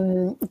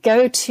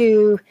go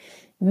to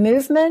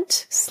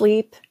movement,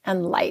 sleep,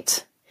 and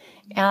light.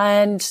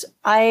 And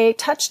I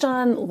touched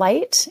on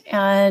light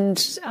and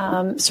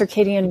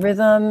circadian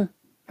rhythm,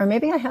 or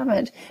maybe I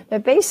haven't,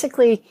 but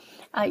basically,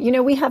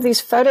 we have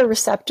these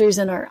photoreceptors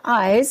in our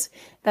eyes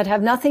that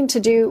have nothing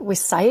to do with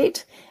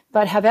sight,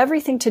 but have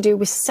everything to do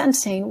with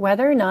sensing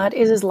whether or not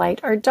it is light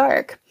or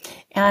dark.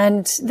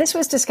 And this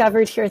was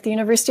discovered here at the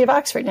University of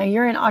Oxford. Now,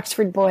 you're an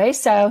Oxford boy,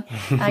 so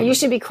you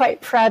should be quite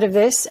proud of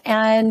this.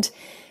 And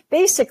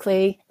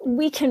basically,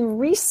 we can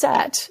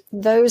reset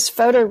those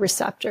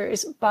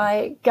photoreceptors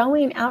by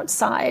going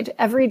outside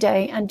every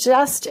day and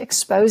just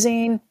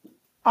exposing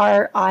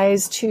our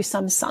eyes to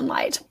some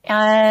sunlight.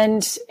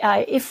 And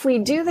if we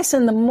do this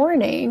in the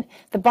morning,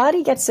 the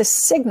body gets a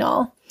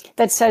signal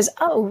that says,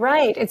 oh,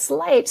 right, it's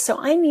light, so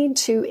I need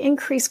to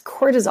increase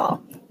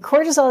cortisol.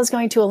 Cortisol is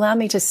going to allow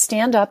me to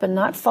stand up and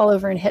not fall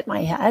over and hit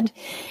my head.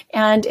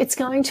 And it's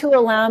going to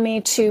allow me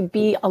to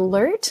be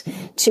alert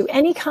to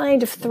any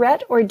kind of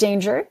threat or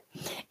danger.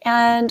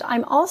 And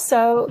I'm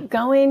also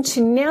going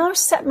to now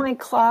set my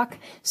clock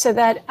so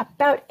that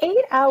about 8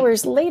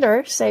 hours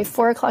later, say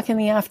 4 o'clock in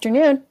the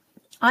afternoon,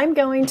 I'm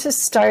going to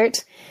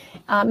start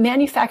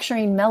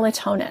manufacturing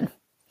melatonin.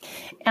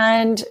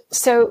 And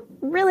so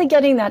really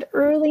getting that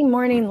early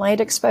morning light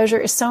exposure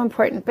is so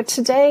important. But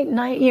today,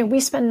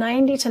 we spend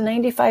 90 to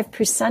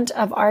 95%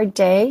 of our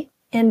day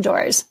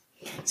indoors.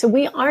 So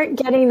we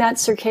aren't getting that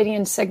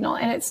circadian signal.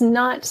 And it's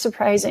not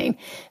surprising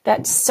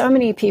that so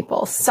many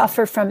people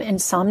suffer from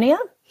insomnia.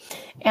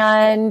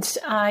 And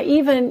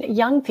even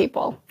young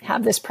people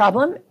have this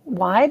problem.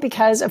 Why?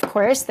 Because, of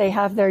course, they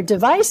have their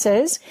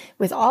devices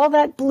with all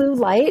that blue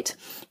light,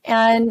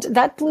 and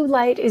that blue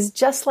light is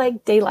just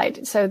like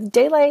daylight. So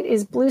daylight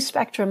is blue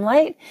spectrum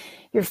light.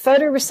 Your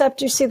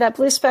photoreceptors see that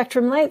blue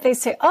spectrum light. They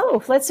say,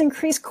 oh, let's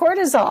increase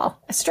cortisol,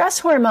 a stress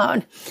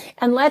hormone,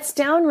 and let's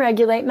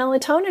downregulate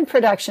melatonin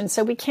production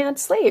so we can't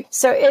sleep.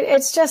 So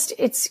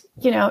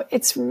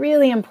it's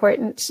really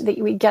important that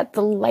we get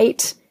the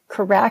light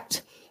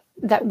correct,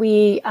 that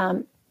we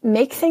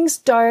make things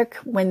dark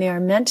when they are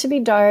meant to be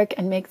dark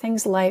and make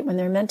things light when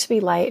they're meant to be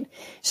light.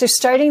 So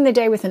starting the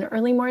day with an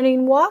early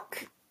morning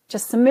walk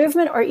just some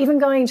movement, or even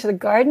going to the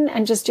garden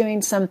and just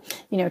doing some,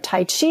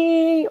 Tai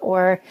Chi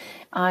or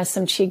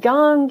some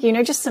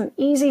Qigong, just some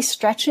easy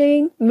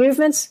stretching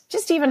movements.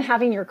 Just even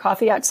having your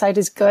coffee outside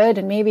is good,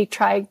 and maybe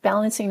try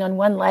balancing on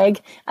one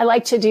leg. I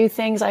like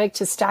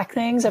to stack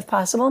things if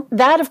possible.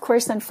 That, of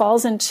course, then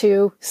falls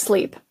into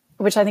sleep,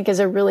 which I think is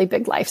a really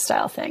big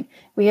lifestyle thing.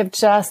 We have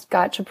just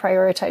got to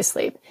prioritize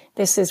sleep.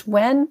 This is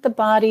when the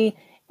body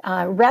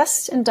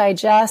rests and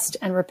digests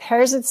and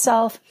repairs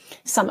itself.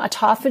 Some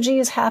autophagy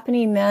is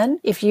happening then.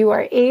 If you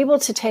are able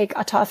to take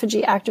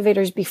autophagy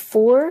activators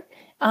before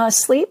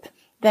sleep,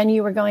 then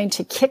you are going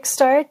to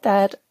kickstart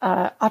that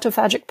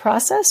autophagic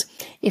process.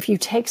 If you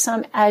take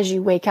some as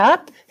you wake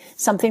up,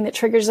 something that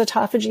triggers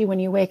autophagy when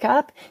you wake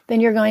up,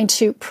 then you're going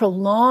to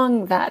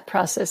prolong that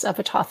process of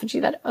autophagy.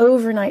 That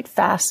overnight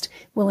fast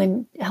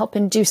will help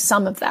induce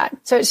some of that.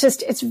 So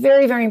it's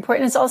very, very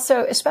important. It's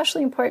also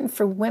especially important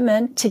for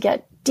women to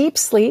get deep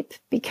sleep,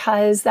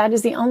 because that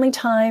is the only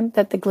time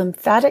that the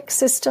glymphatic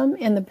system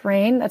in the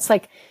brain, that's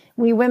like,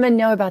 we women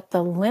know about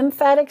the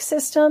lymphatic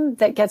system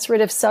that gets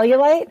rid of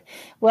cellulite.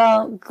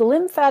 Well,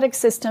 glymphatic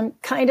system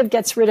kind of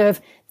gets rid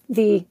of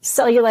the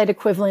cellulite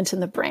equivalent in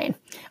the brain.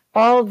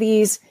 All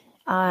these,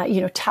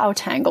 tau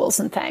tangles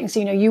and things.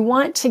 You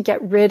want to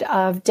get rid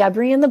of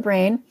debris in the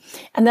brain,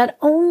 and that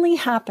only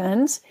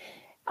happens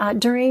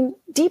during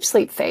deep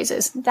sleep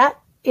phases. That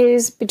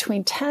is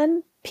between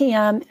 10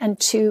 p.m. and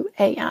 2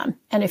 a.m.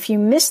 And if you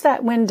miss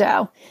that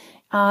window,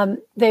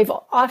 they've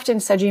often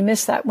said you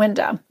miss that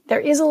window. There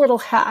is a little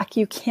hack.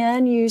 You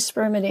can use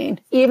spermidine.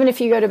 Even if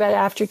you go to bed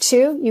after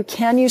 2, you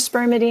can use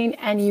spermidine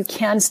and you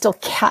can still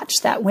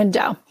catch that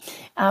window.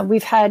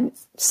 We've had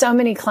so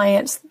many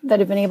clients that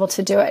have been able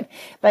to do it.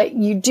 But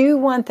you do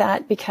want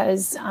that,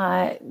 because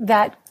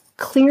that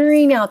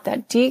clearing out,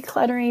 that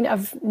decluttering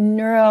of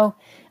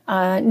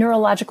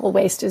neurological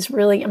waste is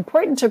really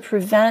important to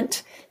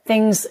prevent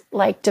things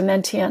like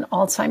dementia and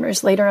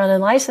Alzheimer's later on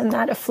in life, and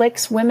that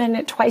afflicts women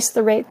at twice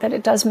the rate that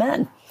it does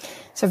men.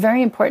 So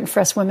very important for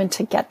us women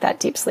to get that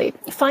deep sleep.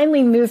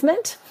 Finally,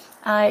 movement.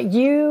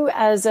 You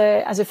as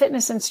a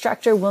fitness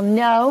instructor will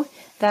know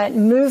that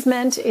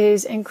movement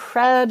is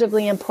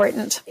incredibly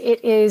important.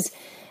 It is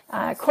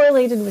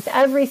correlated with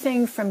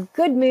everything from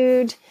good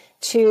mood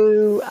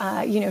to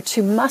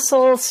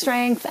muscle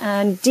strength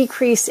and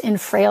decrease in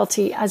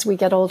frailty as we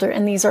get older.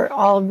 And these are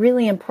all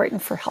really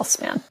important for health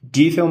span.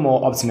 Do you feel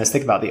more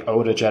optimistic about the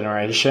older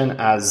generation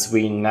as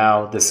we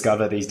now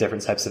discover these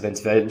different types of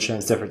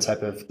interventions, different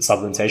type of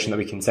supplementation that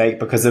we can take?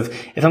 Because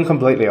if I'm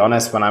completely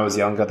honest, when I was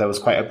younger, there was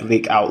quite a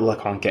bleak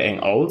outlook on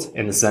getting old,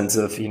 in the sense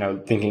of,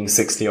 thinking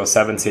 60 or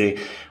 70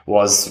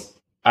 was,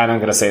 and I'm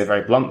going to say it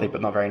very bluntly,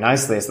 but not very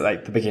nicely, it's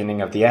like the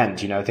beginning of the end.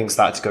 Things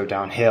start to go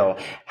downhill.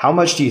 How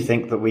much do you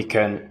think that we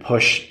can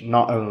push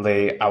not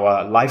only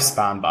our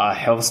lifespan, but our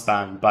health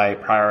span by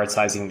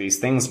prioritizing these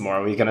things more?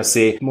 Are we going to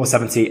see more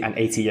 70 and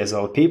 80 years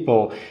old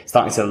people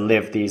starting to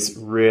live these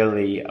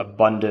really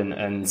abundant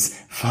and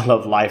full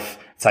of life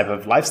type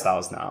of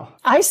lifestyles now?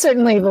 I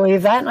certainly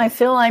believe that, and I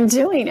feel I'm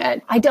doing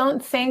it. I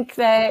don't think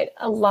that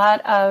a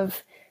lot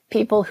of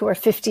people who are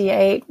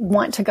 58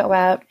 want to go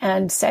out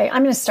and say,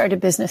 I'm going to start a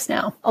business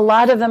now. A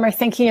lot of them are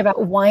thinking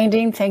about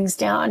winding things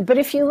down. But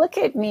if you look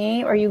at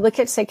me, or you look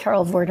at, say,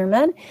 Carol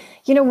Vorderman,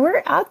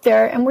 we're out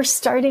there and we're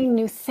starting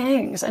new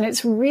things. And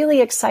it's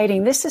really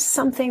exciting. This is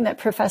something that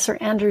Professor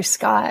Andrew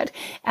Scott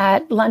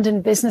at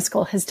London Business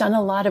School has done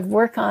a lot of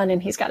work on.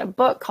 And he's got a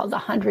book called The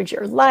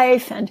 100-Year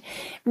Life, and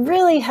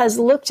really has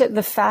looked at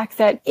the fact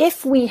that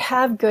if we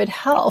have good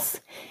health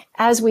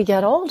as we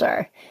get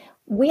older,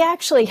 we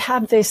actually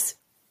have this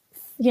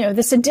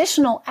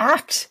additional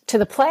act to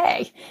the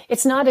play.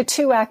 It's not a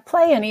 2-act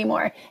play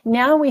anymore.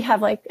 Now we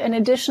have like an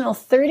additional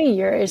 30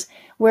 years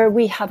where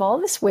we have all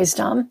this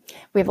wisdom.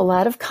 We have a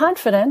lot of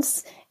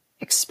confidence,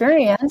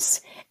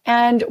 experience,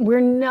 and we're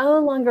no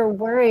longer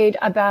worried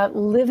about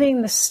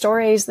living the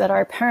stories that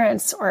our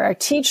parents or our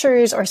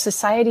teachers or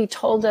society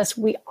told us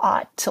we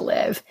ought to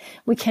live.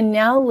 We can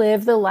now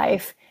live the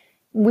life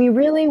we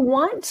really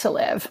want to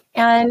live,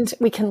 and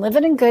we can live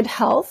it in good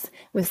health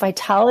with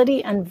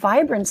vitality and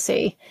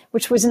vibrancy,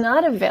 which was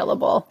not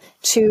available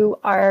to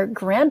our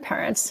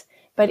grandparents,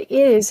 but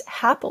is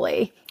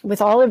happily,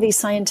 with all of these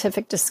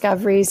scientific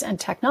discoveries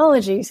and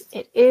technologies,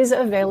 it is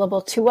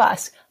available to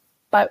us.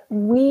 But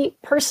we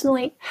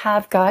personally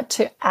have got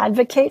to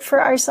advocate for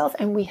ourselves,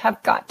 and we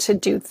have got to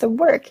do the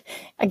work.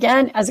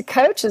 Again, as a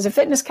coach, as a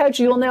fitness coach,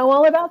 you will know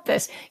all about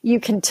this. You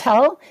can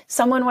tell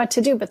someone what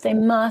to do, but they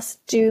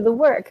must do the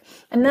work.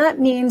 And that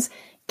means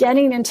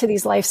getting into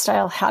these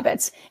lifestyle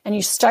habits. And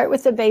you start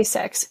with the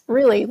basics,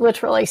 really,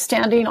 literally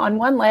standing on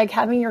one leg,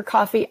 having your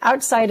coffee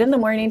outside in the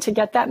morning to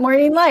get that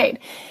morning light,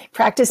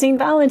 practicing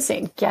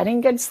balancing, getting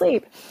good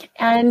sleep.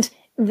 And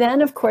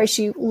then, of course,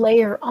 you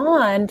layer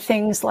on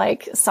things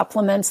like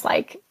supplements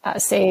like,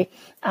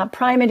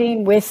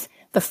 Primeadine with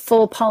the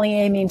full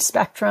polyamine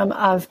spectrum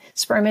of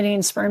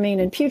spermidine, spermine,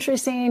 and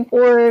putrescine,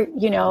 or,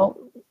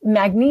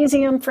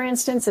 Magnesium, for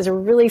instance, is a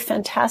really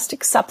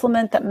fantastic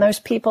supplement that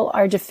most people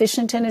are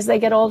deficient in as they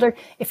get older.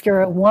 If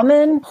you're a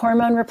woman,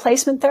 hormone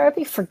replacement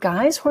therapy. For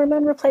guys,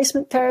 hormone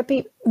replacement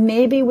therapy,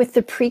 maybe with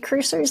the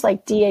precursors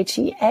like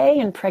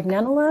DHEA and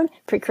pregnenolone,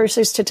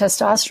 precursors to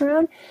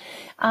testosterone.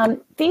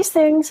 These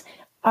things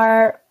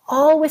are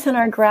all within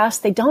our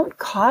grasp. They don't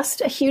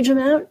cost a huge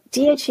amount.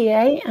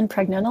 DHEA and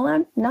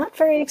pregnenolone, not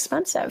very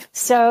expensive.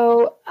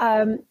 So,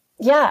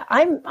 yeah,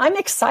 I'm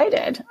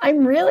excited.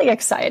 I'm really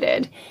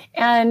excited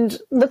and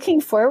looking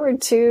forward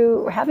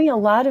to having a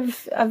lot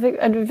of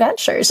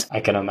adventures. I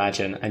can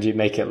imagine. And you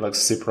make it look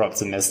super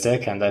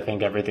optimistic. And I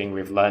think everything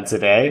we've learned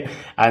today,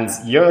 and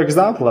you're an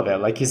example of it.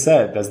 Like you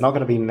said, there's not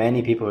going to be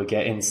many people who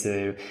get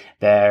into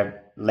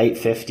their late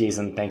 50s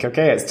and think,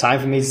 okay, it's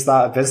time for me to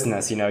start a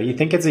business. You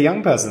think it's a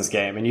young person's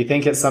game and you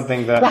think it's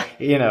something that,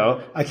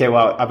 okay,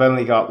 well, I've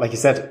only got, like you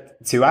said,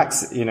 2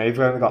 acts, you've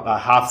only got the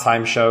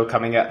halftime show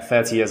coming at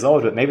 30 years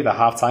old, but maybe the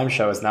halftime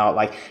show is now at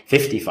like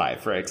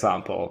 55, for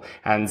example.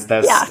 And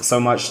there's so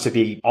much to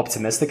be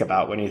optimistic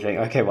about when you think,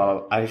 okay,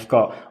 well,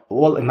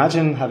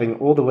 imagine having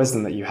all the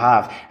wisdom that you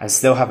have and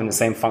still having the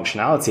same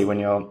functionality when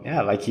you're,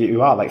 like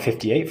you are, like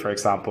 58, for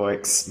example.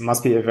 It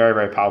must be very,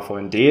 very powerful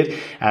indeed.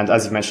 And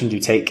as you mentioned, you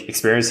take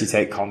experience, you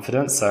take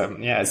confidence. So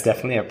it's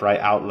definitely a bright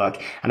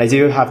outlook. And I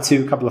do have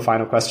a couple of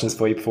final questions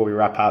for you before we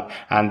wrap up.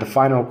 And the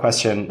final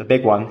question, the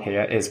big one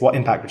here, is what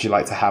impact would you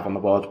like to have on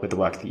the world with the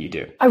work that you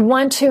do? I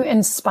want to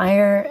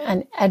inspire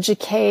and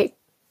educate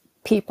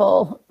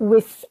people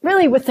with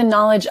the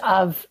knowledge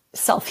of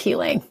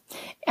self-healing.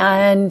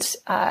 And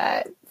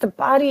the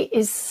body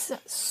is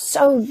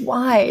so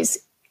wise.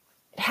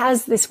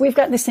 We've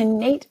got this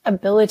innate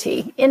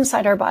ability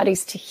inside our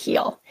bodies to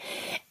heal.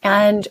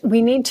 And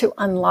we need to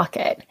unlock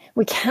it.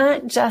 We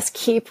can't just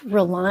keep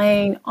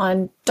relying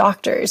on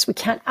doctors. We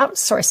can't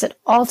outsource it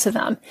all to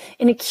them.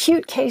 In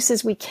acute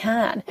cases, we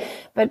can.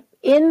 But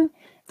in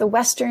the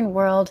Western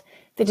world,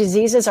 the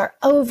diseases are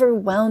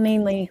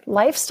overwhelmingly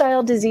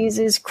lifestyle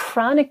diseases,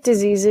 chronic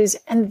diseases,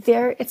 and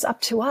it's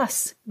up to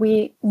us.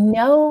 We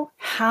know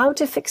how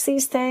to fix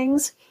these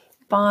things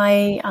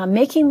by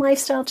making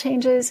lifestyle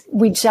changes.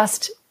 We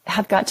just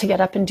have got to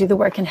get up and do the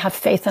work and have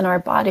faith in our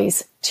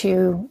bodies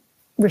to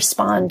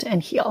respond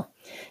and heal.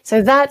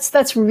 So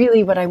that's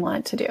really what I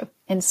want to do.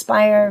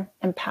 Inspire,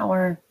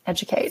 empower,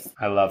 educate.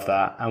 I love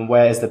that. And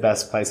where is the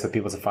best place for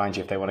people to find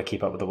you if they want to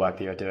keep up with the work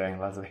that you're doing,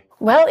 Leslie?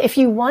 Well, if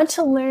you want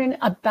to learn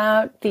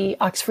about the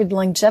Oxford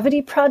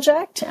Longevity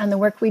Project and the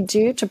work we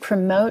do to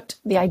promote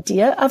the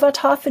idea of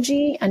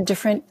autophagy and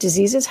different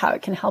diseases, how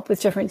it can help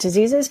with different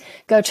diseases,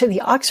 go to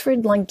the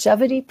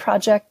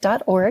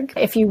oxfordlongevityproject.org.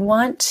 If you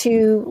want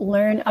to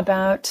learn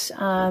about,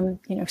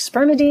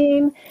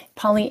 spermidine,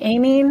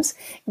 polyamines,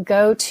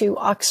 go to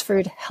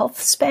Oxford Health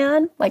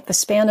Span, like the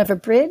span of a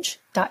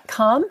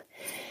bridge.com.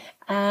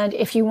 And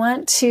if you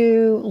want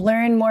to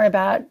learn more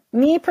about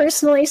me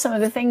personally, some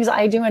of the things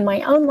I do in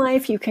my own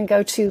life, you can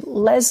go to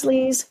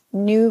Leslie's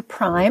New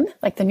Prime,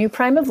 like the new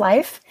prime of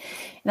life.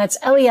 And that's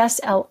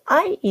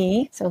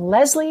LESLIE. So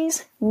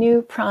Leslie's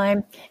New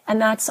Prime.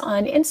 And that's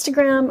on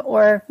Instagram,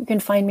 or you can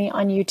find me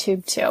on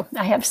YouTube too.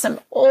 I have some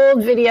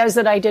old videos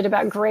that I did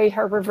about gray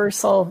hair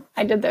reversal.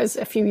 I did those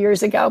a few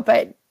years ago,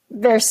 but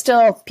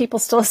people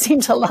still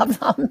seem to love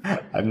them.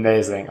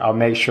 Amazing. I'll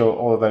make sure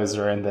all of those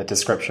are in the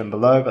description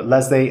below. But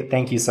Leslie,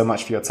 thank you so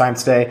much for your time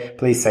today.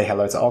 Please say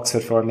hello to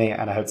Oxford for me,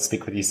 and I hope to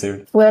speak with you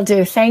soon. Will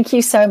do. Thank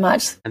you so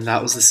much. And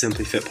that was the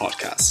Simply Fit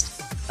podcast.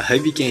 I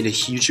hope you gained a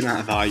huge amount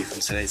of value from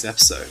today's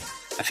episode.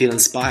 I feel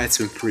inspired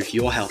to improve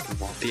your health and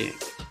well-being.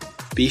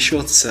 Be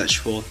sure to search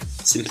for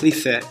Simply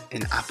Fit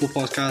in Apple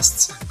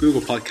Podcasts, Google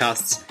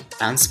Podcasts,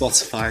 and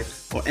Spotify,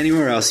 or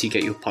anywhere else you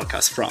get your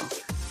podcast from.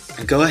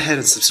 And go ahead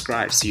and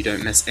subscribe so you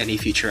don't miss any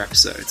future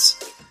episodes.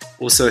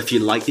 Also, if you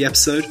like the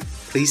episode,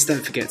 please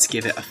don't forget to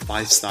give it a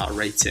 5-star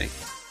rating.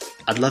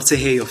 I'd love to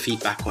hear your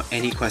feedback or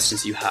any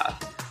questions you have.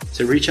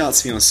 So reach out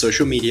to me on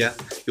social media.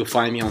 You'll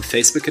find me on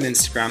Facebook and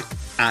Instagram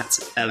at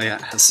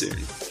Elliot Hasoon.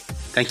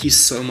 Thank you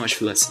so much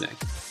for listening,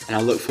 and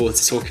I look forward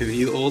to talking with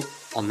you all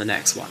on the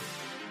next one.